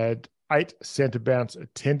 He had 8 centre bounce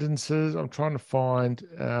attendances. I'm trying to find,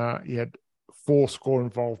 he had 4 score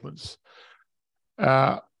involvements.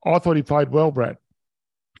 I thought he played well, Brad.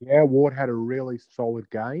 Yeah, Ward had a really solid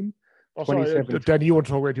game. Oh, sorry, Danny, you want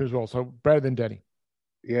to talk about him as well. So Brad then Danny.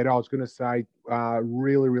 Yeah, no, I was going to say,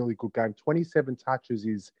 really, really good game. 27 touches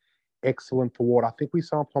is excellent for Ward. I think we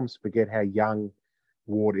sometimes forget how young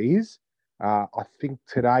Ward is. I think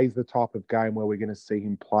today's the type of game where we're going to see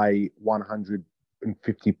him play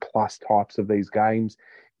 150 plus types of these games.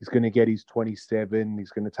 He's going to get his 27. He's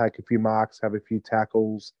going to take a few marks, have a few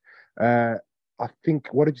tackles. I think,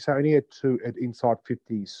 what did you say? Only had 2 at inside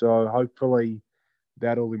 50. So hopefully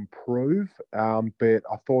that'll improve. But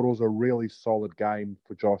I thought it was a really solid game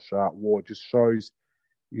for Josh Ward. Just shows,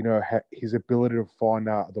 his ability to find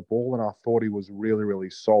the ball. And I thought he was really, really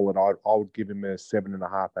solid. I would give him a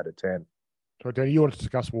 7.5 out of 10. So, Danny, you want to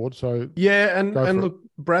discuss Ward? So yeah, and look,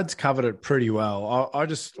 Brad's covered it pretty well. I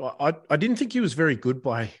didn't think he was very good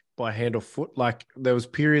by hand or foot. Like there was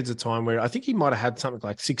periods of time where I think he might have had something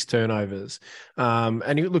like 6 turnovers.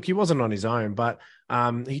 And he wasn't on his own, but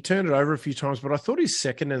he turned it over a few times. But I thought his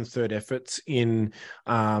second and third efforts in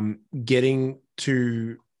getting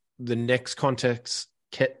to the next contest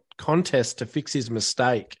to fix his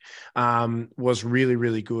mistake was really,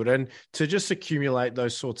 really good. And to just accumulate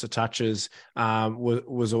those sorts of touches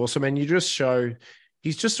was awesome. And you just show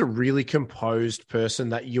he's just a really composed person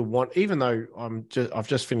that you want, even though I've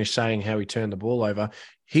just finished saying how he turned the ball over.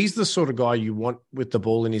 He's the sort of guy you want with the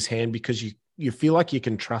ball in his hand because you feel like you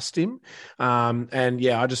can trust him. And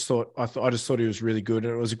yeah, I just thought he was really good,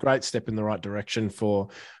 and it was a great step in the right direction for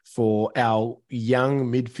our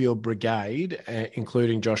young midfield brigade,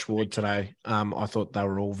 including Josh Ward today. I thought they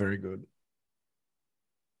were all very good.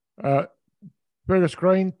 Fergus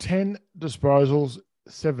Green, 10 disposals,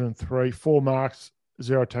 7 and 3, 4 marks,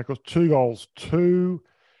 0 tackles, 2 goals, 2.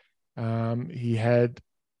 He had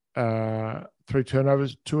 3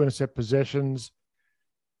 turnovers, 2 intercept possessions,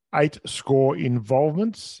 8 score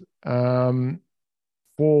involvements, 4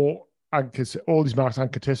 all these marks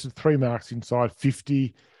uncontested, 3 marks inside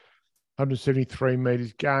 50, 173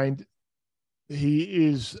 metres gained. He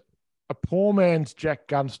is a poor man's Jack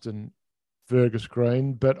Gunston, Fergus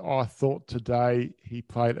Green, but I thought today he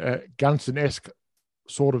played a Gunston-esque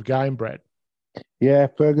sort of game, Brad. Yeah,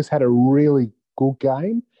 Fergus had a really good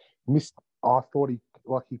game. I thought he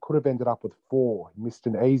could have ended up with 4. He missed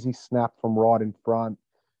an easy snap from right in front.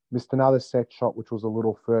 Missed another set shot, which was a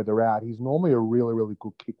little further out. He's normally a really, really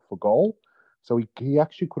good kick for goal. So he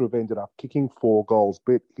actually could have ended up kicking 4 goals,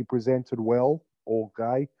 but he presented well all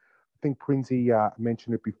day. I think Prinsey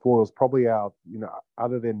mentioned it before. It was probably our,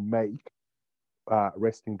 other than Meek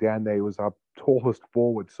resting down there, he was our tallest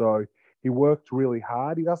forward. So he worked really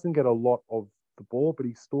hard. He doesn't get a lot of the ball, but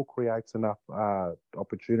he still creates enough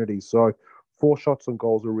opportunities. So 4 shots on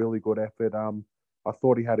goal is a really good effort. I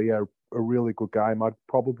thought he had a really good game. I'd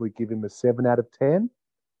probably give him a 7 out of 10.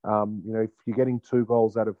 If you're getting 2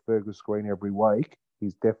 goals out of Fergus Green every week,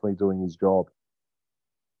 he's definitely doing his job.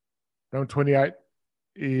 Number 28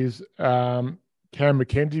 is Cam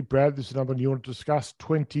McKenzie. Brad, this is another one you want to discuss.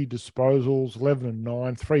 20 disposals, 11 and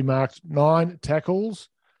 9, 3 marks, 9 tackles,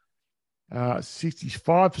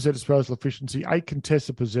 65% disposal efficiency, 8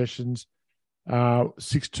 contested possessions,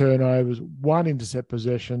 6 turnovers, 1 intercept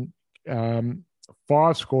possession,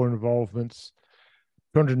 5 score involvements,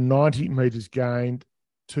 290 metres gained,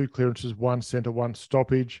 2 clearances, 1 centre, 1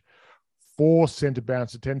 stoppage, 4 centre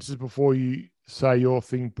bounce attendances. Before you say your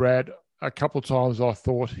thing, Brad, a couple of times I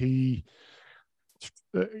thought he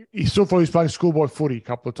still thought he was playing schoolboy footy a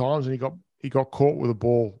couple of times, and he got caught with a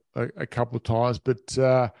ball a couple of times. But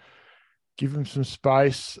give him some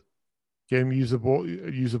space, get him use the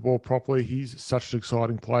ball properly. He's such an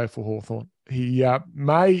exciting player for Hawthorn. He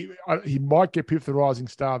might get picked for the rising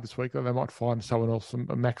star this week. Or they might find someone else.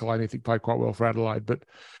 McElhaney, I think, played quite well for Adelaide, but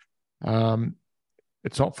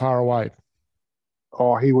it's not far away.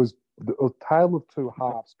 Oh, he was a tale of 2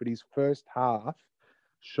 halves, but his first half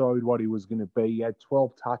showed what he was going to be. He had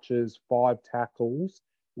 12 touches, 5 tackles,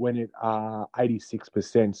 went at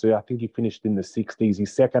 86%. So I think he finished in the 60s.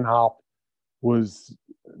 His second half was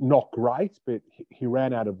not great, but he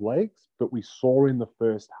ran out of legs. But we saw in the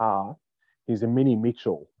first half, he's a mini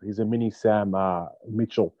Mitchell. He's a mini Sam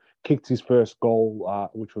Mitchell. Kicked his first goal,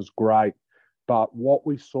 which was great. But what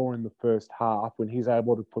we saw in the first half, when he's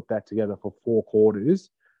able to put that together for 4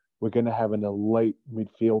 quarters, we're going to have an elite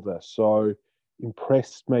midfielder. So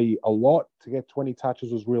impressed me a lot. To get 20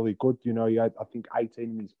 touches was really good. You know, he had, I think, 18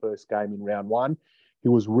 in his first game in round 1. He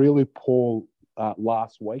was really poor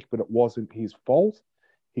last week, but it wasn't his fault.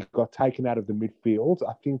 He got taken out of the midfield.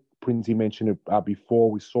 I think Prinsey mentioned it before.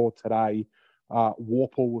 We saw today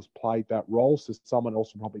Warple was played that role, so someone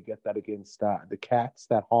else will probably get that against the Cats,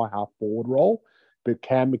 that high half forward role. But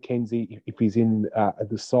Cam McKenzie, if he's in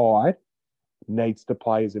the side, needs to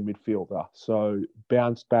play as a midfielder. So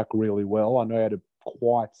bounced back really well. I know he had a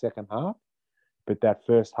quiet second half, but that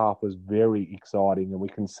first half was very exciting, and we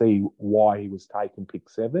can see why he was taken pick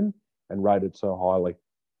 7 and rated so highly.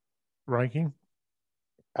 Ranking?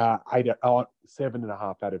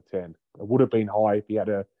 7.5 out of 10. It would have been high if he had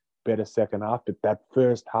a better second half, but that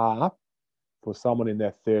first half for someone in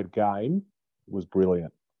their third game was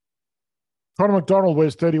brilliant. Connor McDonald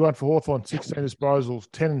wears 31 for Hawthorn, 16 disposals,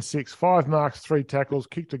 10 and 6, 5 marks, 3 tackles,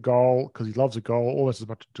 kicked a goal because he loves a goal, almost as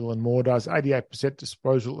much as Dylan Moore does, 88%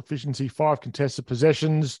 disposal efficiency, 5 contested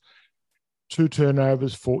possessions, 2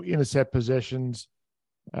 turnovers, 4 intercept possessions,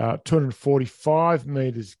 245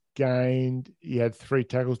 metres gained. He had 3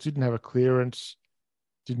 tackles, didn't have a clearance,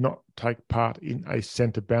 did not take part in a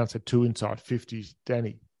centre bounce, at 2 inside 50s.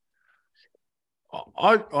 Danny.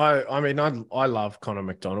 I mean, I love Connor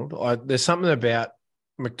McDonald. There's something about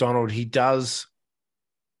McDonald. He does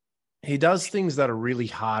things that are really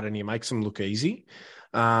hard and he makes them look easy.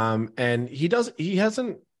 And he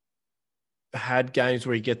hasn't had games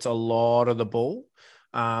where he gets a lot of the ball.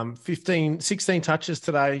 16 touches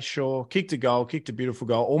today, sure. Kicked a goal, kicked a beautiful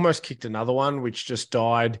goal, almost kicked another one, which just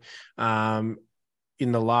died in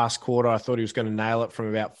the last quarter. I thought he was going to nail it from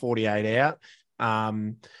about 48 out.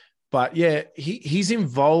 But yeah, he's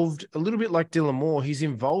involved a little bit like Dylan Moore. He's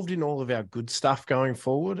involved in all of our good stuff going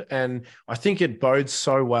forward. And I think it bodes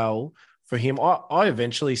so well for him. I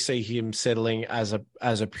eventually see him settling as a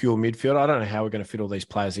pure midfielder. I don't know how we're going to fit all these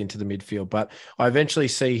players into the midfield, but I eventually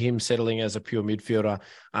see him settling as a pure midfielder.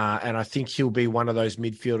 And I think he'll be one of those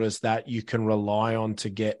midfielders that you can rely on to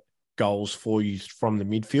get goals for you from the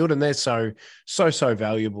midfield, and they're so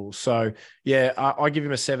valuable. So yeah, I give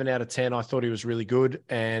him a 7 out of 10. I thought he was really good,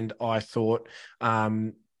 and I thought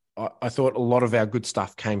I thought a lot of our good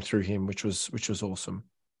stuff came through him, which was awesome.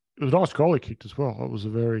 It was a nice goal he kicked as well. It was a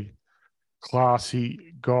very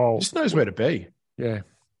classy goal. Just knows where to be. Yeah.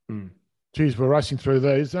 Geez, we're racing through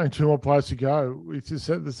these. Only 2 more players to go. It's just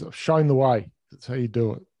showing the way. That's how you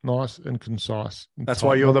do it. Nice and concise. That's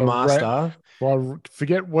why you're the master.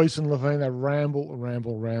 Forget Weiss and Levine. They ramble.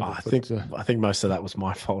 Oh, I think most of that was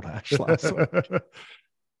my fault, actually. Finn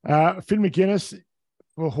McGuinness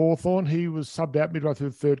for Hawthorn. He was subbed out midway through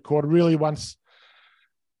the third quarter. Really once,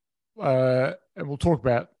 and we'll talk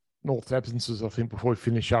about North's absences, I think, before we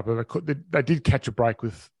finish up. They did catch a break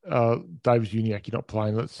with Davis Uniacke not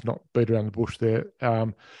playing. Let's not beat around the bush there.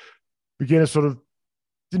 McGuinness sort of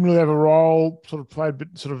didn't really have a role, sort of played a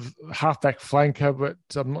bit sort of halfback flanker, but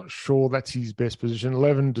I'm not sure that's his best position.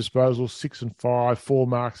 11 disposals, 6 and 5, 4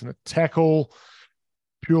 marks and a tackle.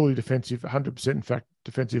 Purely defensive, 100% in fact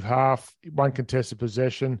defensive half, 1 contested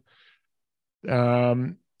possession.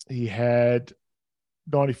 He had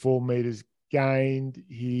 94 metres gained.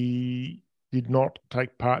 He did not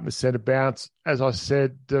take part in the centre bounce. As I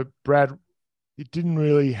said, Brad, it didn't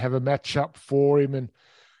really have a matchup for him, and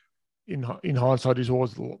in hindsight, he's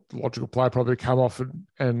always the logical player probably to come off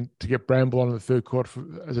and to get Bramble on in the third quarter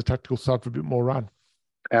as a tactical side for a bit more run.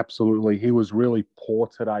 Absolutely. He was really poor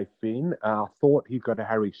today, Finn. Thought he got a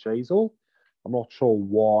Harry Sheezel. I'm not sure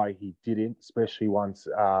why he didn't, especially once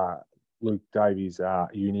Luke Davies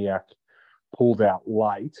Uniacke pulled out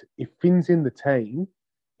late. If Finn's in the team,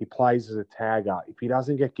 he plays as a tagger. If he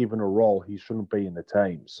doesn't get given a role, he shouldn't be in the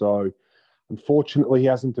team. So unfortunately, he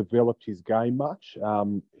hasn't developed his game much.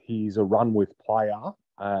 He's a run-with player.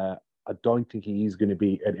 I don't think he is going to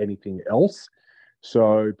be at anything else.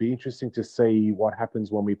 So it'd be interesting to see what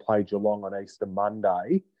happens when we play Geelong on Easter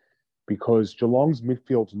Monday, because Geelong's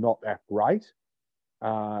midfield's not that great.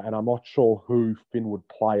 And I'm not sure who Finn would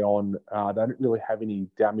play on. They don't really have any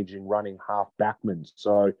damaging running half-backmen.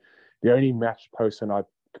 So the only match person I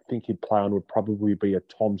think he'd play on would probably be a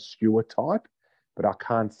Tom Stewart type, but I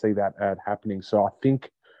can't see that happening. So I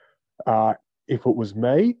think if it was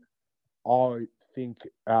me, I think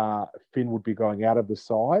Finn would be going out of the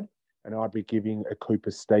side, and I'd be giving a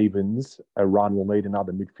Cooper Stevens a run. We'll need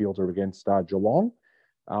another midfielder against Geelong.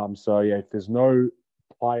 If there's no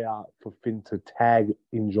player for Finn to tag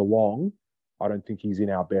in Geelong, I don't think he's in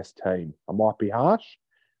our best team. I might be harsh,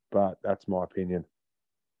 but that's my opinion.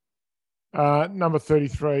 Number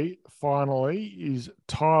 33, finally, is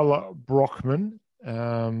Tyler Brockman.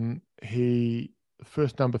 He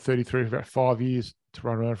first number 33 for about 5 years to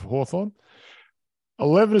run around for Hawthorn.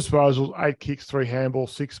 11 disposals, 8 kicks, 3 handballs,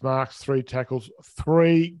 6 marks, 3 tackles,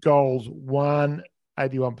 3 goals,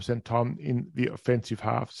 81% time in the offensive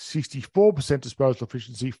half, 64% disposal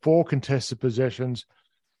efficiency, 4 contested possessions.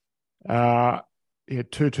 He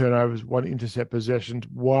had 2 turnovers, 1 intercept possessions,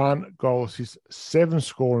 1 goal assist, 7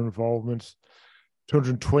 score involvements,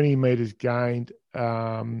 220 metres gained,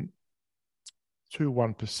 2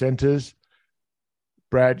 1%ers.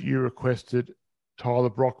 Brad, you requested Tyler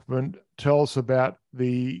Brockman. Tell us about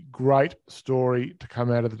the great story to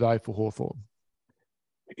come out of the day for Hawthorn.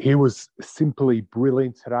 He was simply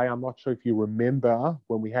brilliant today. I'm not sure if you remember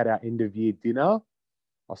when we had our end-of-year dinner,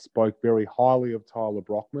 I spoke very highly of Tyler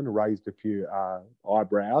Brockman, raised a few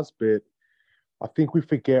eyebrows, but I think we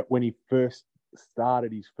forget when he first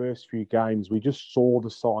started his first few games, we just saw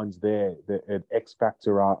the signs there that an X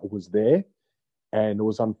factor was there. And it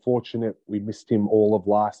was unfortunate we missed him all of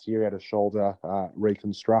last year at a shoulder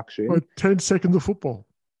reconstruction. 10 seconds of football.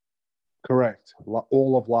 Correct.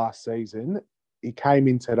 All of last season. He came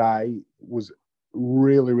in today, was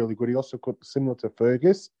really, really good. He also could, similar to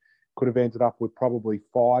Fergus, could have ended up with probably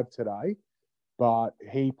 5 today, but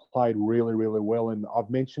he played really, really well. And I've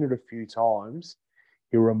mentioned it a few times.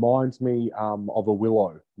 He reminds me of a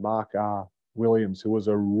Willow, Mark Williams, who was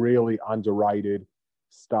a really underrated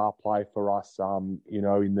star play for us,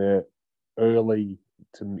 in the early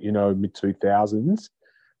to, mid-2000s.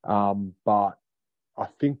 But I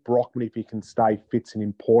think Brockman, if he can stay fit's an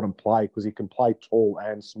important play because he can play tall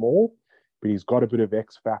and small, but he's got a bit of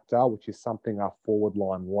X factor, which is something our forward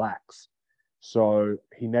line lacks. So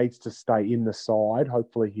he needs to stay in the side.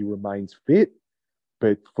 Hopefully he remains fit.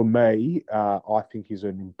 But for me, I think he's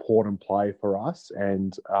an important play for us.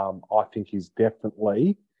 And I think he's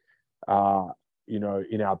definitely,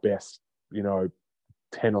 in our best,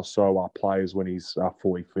 10 or so players when he's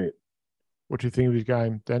fully fit. What do you think of his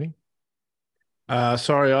game, Danny?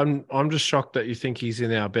 Sorry, I'm just shocked that you think he's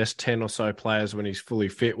in our best 10 or so players when he's fully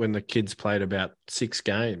fit when the kid's played about 6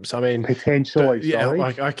 games. I mean, potentially.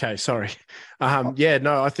 Okay, sorry. I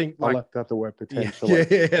think I left out the word potentially.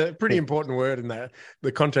 Yeah, pretty important word in that.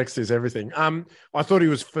 The context is everything. I thought he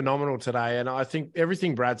was phenomenal today, and I think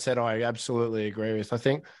everything Brad said, I absolutely agree with. I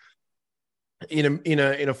think in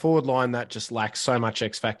a forward line that just lacks so much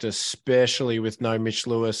X factor, especially with no Mitch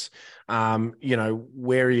Lewis,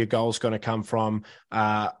 where are your goals going to come from?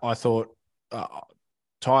 I thought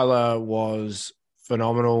Tyler was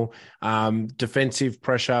phenomenal. Defensive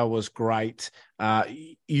pressure was great.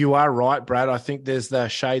 You are right, Brad. I think there's the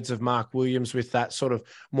shades of Mark Williams with that sort of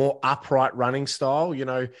more upright running style.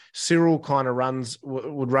 Cyril kind of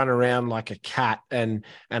would run around like a cat and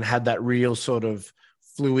had that real sort of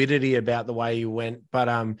fluidity about the way he went,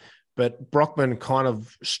 but Brockman kind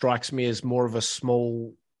of strikes me as more of a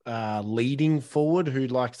small leading forward who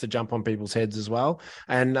likes to jump on people's heads as well.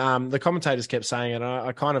 And the commentators kept saying it, and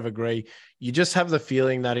I kind of agree. You just have the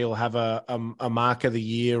feeling that he'll have a mark of the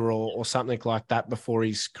year or something like that before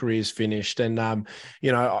his career's finished. And, I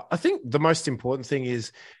think the most important thing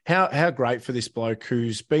is how great for this bloke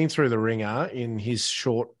who's been through the ringer in his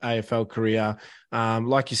short AFL career.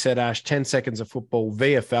 Like you said, Ash, 10 seconds of football,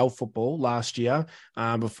 VFL football last year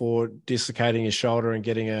before dislocating his shoulder and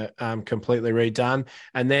getting it completely redone.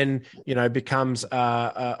 And then, becomes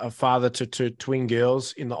a father to twin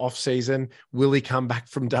girls in the off season. Will he come back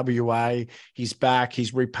from WA? He's back.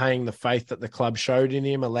 He's repaying the faith that the club showed in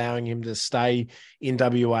him, allowing him to stay in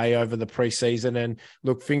WA over the preseason. And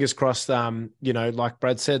look, fingers crossed, like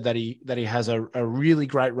Brad said, that he has a really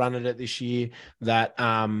great run at it this year, that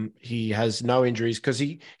he has no injuries, because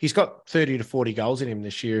he's got 30 to 40 goals in him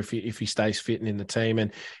this year if he stays fit and in the team.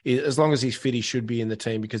 And as long as he's fit, he should be in the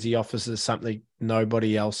team because he offers us something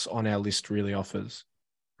nobody else on our list really offers.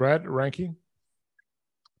 Brad, rating?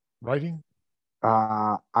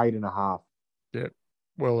 8.5. Yeah,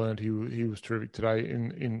 well earned. He was terrific today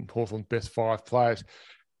in Hawthorn's best 5 players.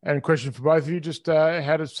 And question for both of you, just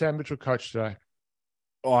how does Sam Mitchell coach today?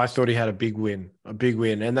 Oh, I thought he had a big win.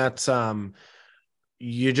 And that's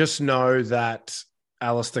you just know that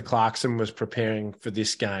Alistair Clarkson was preparing for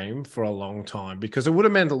this game for a long time, because it would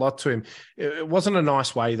have meant a lot to him. It wasn't a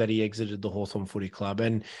nice way that he exited the Hawthorn Footy Club.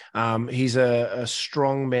 And he's a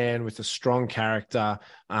strong man with a strong character,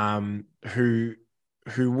 who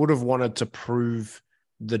would have wanted to prove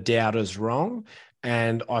the doubters wrong.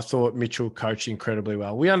 And I thought Mitchell coached incredibly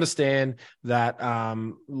well. We understand that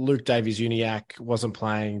Luke Davies-Uniacke wasn't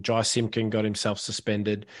playing. Jai Simpkin got himself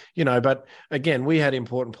suspended, but again, we had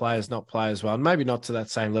important players not play as well, and maybe not to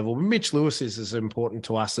that same level. But Mitch Lewis is as important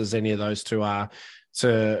to us as any of those two are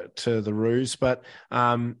to the Roos. But,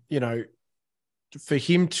 for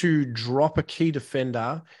him to drop a key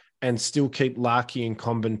defender and still keep Larkey and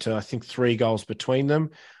Comben to, I think, 3 goals between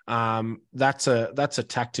them. That's a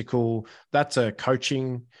tactical, that's a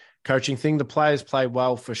coaching thing. The players played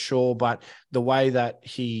well for sure, but the way that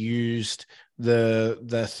he used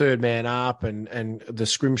the third man up and the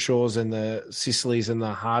Scrimshaws and the Sicilies and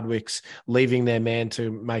the Hardwicks leaving their man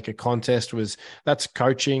to make a contest that's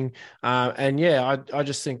coaching. I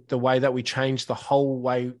just think the way that we changed the whole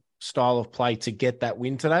style of play to get that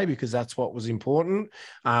win today, because that's what was important.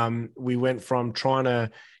 We went from trying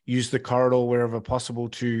to use the corridor wherever possible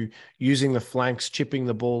to using the flanks, chipping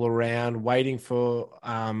the ball around, waiting for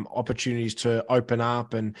opportunities to open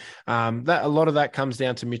up. And that a lot of that comes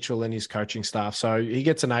down to Mitchell and his coaching staff. So he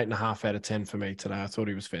gets an 8.5 out of 10 for me today. I thought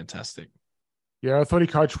he was fantastic. Yeah, I thought he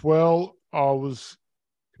coached well. I was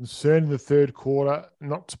concerned in the third quarter,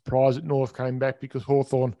 not surprised that North came back, because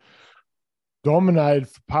Hawthorn dominated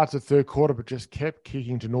for parts of the third quarter, but just kept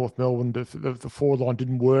kicking to North Melbourne. The forward line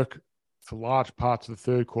didn't work for large parts of the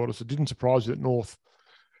third quarter, so it didn't surprise you that North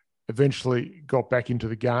eventually got back into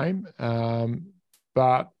the game.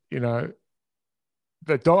 But, I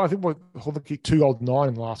think Hawthorn kicked 2 goals 9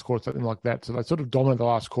 in the last quarter, something like that. So they sort of dominated the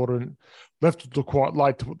last quarter and left it till quite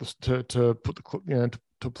late to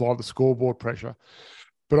apply the scoreboard pressure.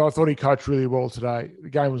 But I thought he coached really well today. The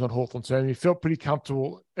game was on Hawthorn's side. He felt pretty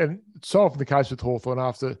comfortable. And it's so often the case with Hawthorn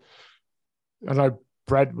after, I know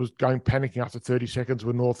Brad was panicking after 30 seconds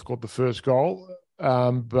when North scored the first goal.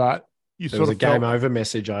 But you there sort was of a game over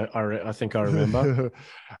message, I think I remember.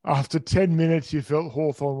 After 10 minutes, you felt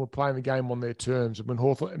Hawthorn were playing the game on their terms. And when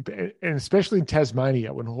Hawthorn, and especially in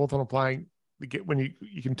Tasmania, when Hawthorn are playing, when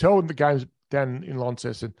you can tell when the game's down in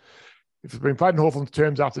Launceston, if it's been played in Hawthorn's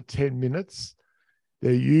terms after 10 minutes,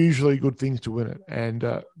 they're usually good things to win it. And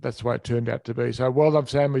that's the way it turned out to be. So well done,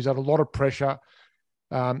 Sam. He's had a lot of pressure.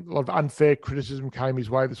 A lot of unfair criticism came his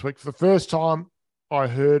way this week. For the first time, I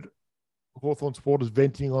heard Hawthorn supporters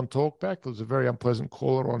venting on Talkback. There was a very unpleasant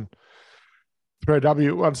caller on 3W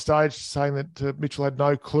at one stage saying that Mitchell had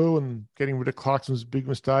no clue and getting rid of Clarkson was a big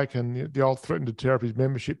mistake, and the old threatened to tear up his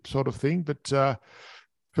membership sort of thing. But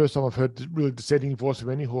first time I've heard really dissenting voice of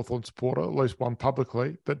any Hawthorn supporter, at least one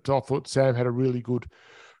publicly. But I thought Sam had a really good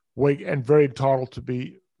week and very entitled to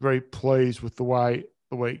be very pleased with the way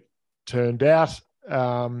the week turned out.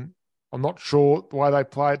 I'm not sure the way they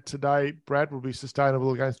played today, Brad, will be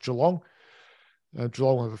sustainable against Geelong.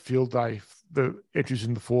 Geelong will have a field day. The entries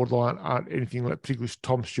in the forward line aren't anything like, particularly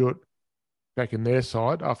Tom Stewart back in their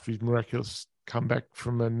side after his miraculous comeback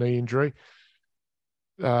from a knee injury.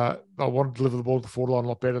 They want to deliver the ball to the forward line a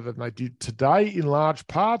lot better than they did today in large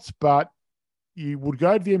parts, but you would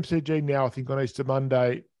go to the MCG now, I think, on Easter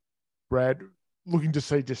Monday, Brad, looking to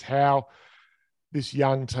see just how this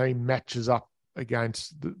young team matches up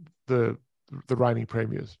against the reigning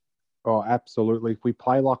premiers. Oh, absolutely. If we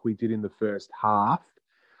play like we did in the first half,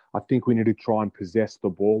 I think we need to try and possess the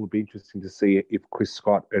ball. It'll be interesting to see if Chris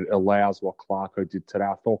Scott allows what Clarko did today.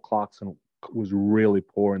 I thought Clarkson was really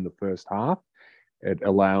poor in the first half at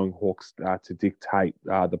allowing Hawks to dictate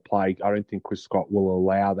the play. I don't think Chris Scott will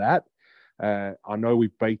allow that. I know we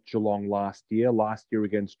beat Geelong last year. Last year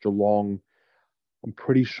against Geelong, I'm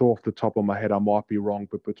pretty sure off the top of my head, I might be wrong,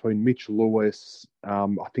 but between Mitch Lewis, I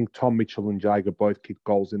think Tom Mitchell and Jager both kicked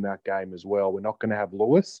goals in that game as well. We're not going to have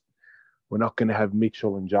Lewis. We're not going to have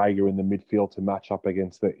Mitchell and Jager in the midfield to match up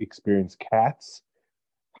against the experienced Cats.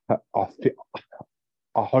 I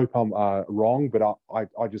hope I'm wrong, but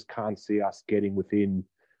I just can't see us getting within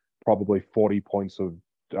probably 40 points of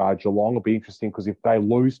Geelong. It'll be interesting because if they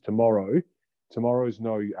lose tomorrow's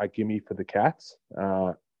no gimme for the Cats.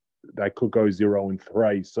 They could go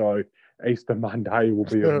 0-3. So Easter Monday will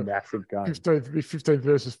be a massive game. 15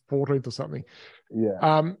 versus 14th or something.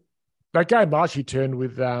 Yeah. That game largely turned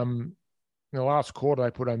with, in the last quarter,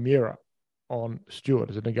 they put O'Meara on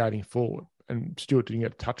Stewart as a negating forward. And Stewart didn't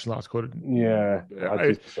get a touch in the last quarter. Yeah.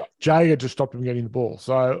 Jager just stopped him getting the ball.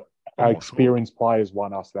 So our experienced players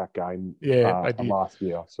won us that game last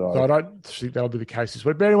year. So I don't think that'll be the case this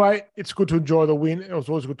week. But anyway, it's good to enjoy the win. It was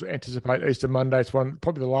always good to anticipate Easter Monday. It's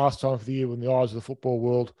probably the last time for the year when the eyes of the football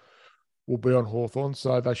world will be on Hawthorn.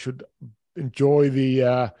 So they should enjoy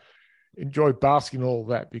enjoy basking all of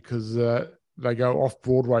that, because they go off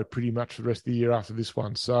Broadway pretty much for the rest of the year after this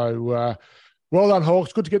one. So well done,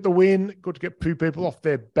 Hawks. Good to get the win. Good to get two people off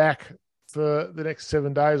their back for the next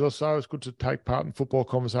 7 days or so. It's good to take part in football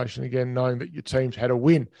conversation again, knowing that your team's had a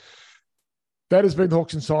win. That has been the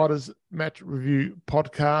Hawks Insiders Match Review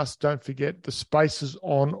podcast. Don't forget the Spaces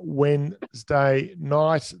on Wednesday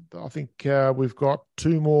night. I think we've got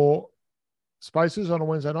 2 more Spaces on a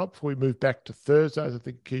Wednesday night before we move back to Thursdays. I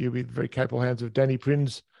think you'll be in very capable hands of Danny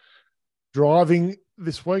Prinz driving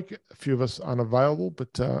this week. A few of us unavailable,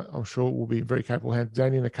 but I'm sure we'll be in very capable hands.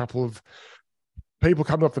 Danny and a couple of people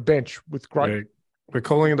coming off the bench with great... We're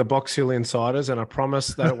calling it the Box Hill Insiders, and I promise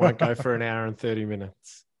that it won't go for an hour and 30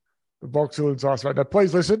 minutes. The Box Hill Insiders. Now,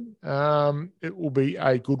 please listen. It will be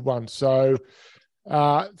a good one. So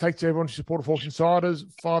thanks to everyone who supported Hawks Insiders.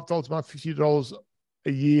 $5 a month, $50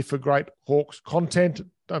 a year for great Hawks content.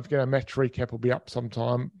 Don't forget our match recap will be up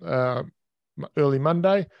sometime early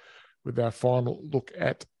Monday with our final look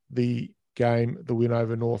at the game, the win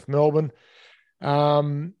over North Melbourne.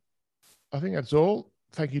 I think that's all.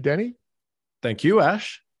 Thank you, Danny. Thank you,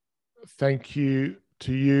 Ash. Thank you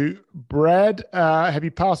to you, Brad. Have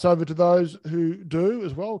you passed over to those who do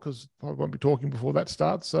as well? Because I won't be talking before that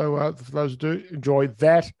starts. So for those who do, enjoy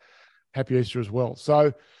that. Happy Easter as well.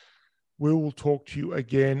 So we will talk to you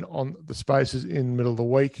again on the Spaces in the middle of the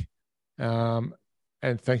week. And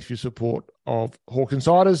thanks for your support of Hawks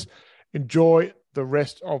Insiders. Enjoy the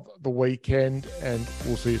rest of the weekend, and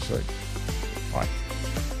we'll see you soon. Bye.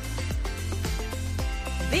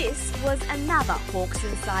 This was another Hawks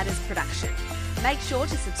Insiders production. Make sure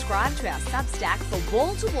to subscribe to our Substack for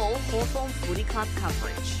wall-to-wall Hawthorn Footy Club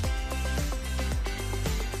coverage.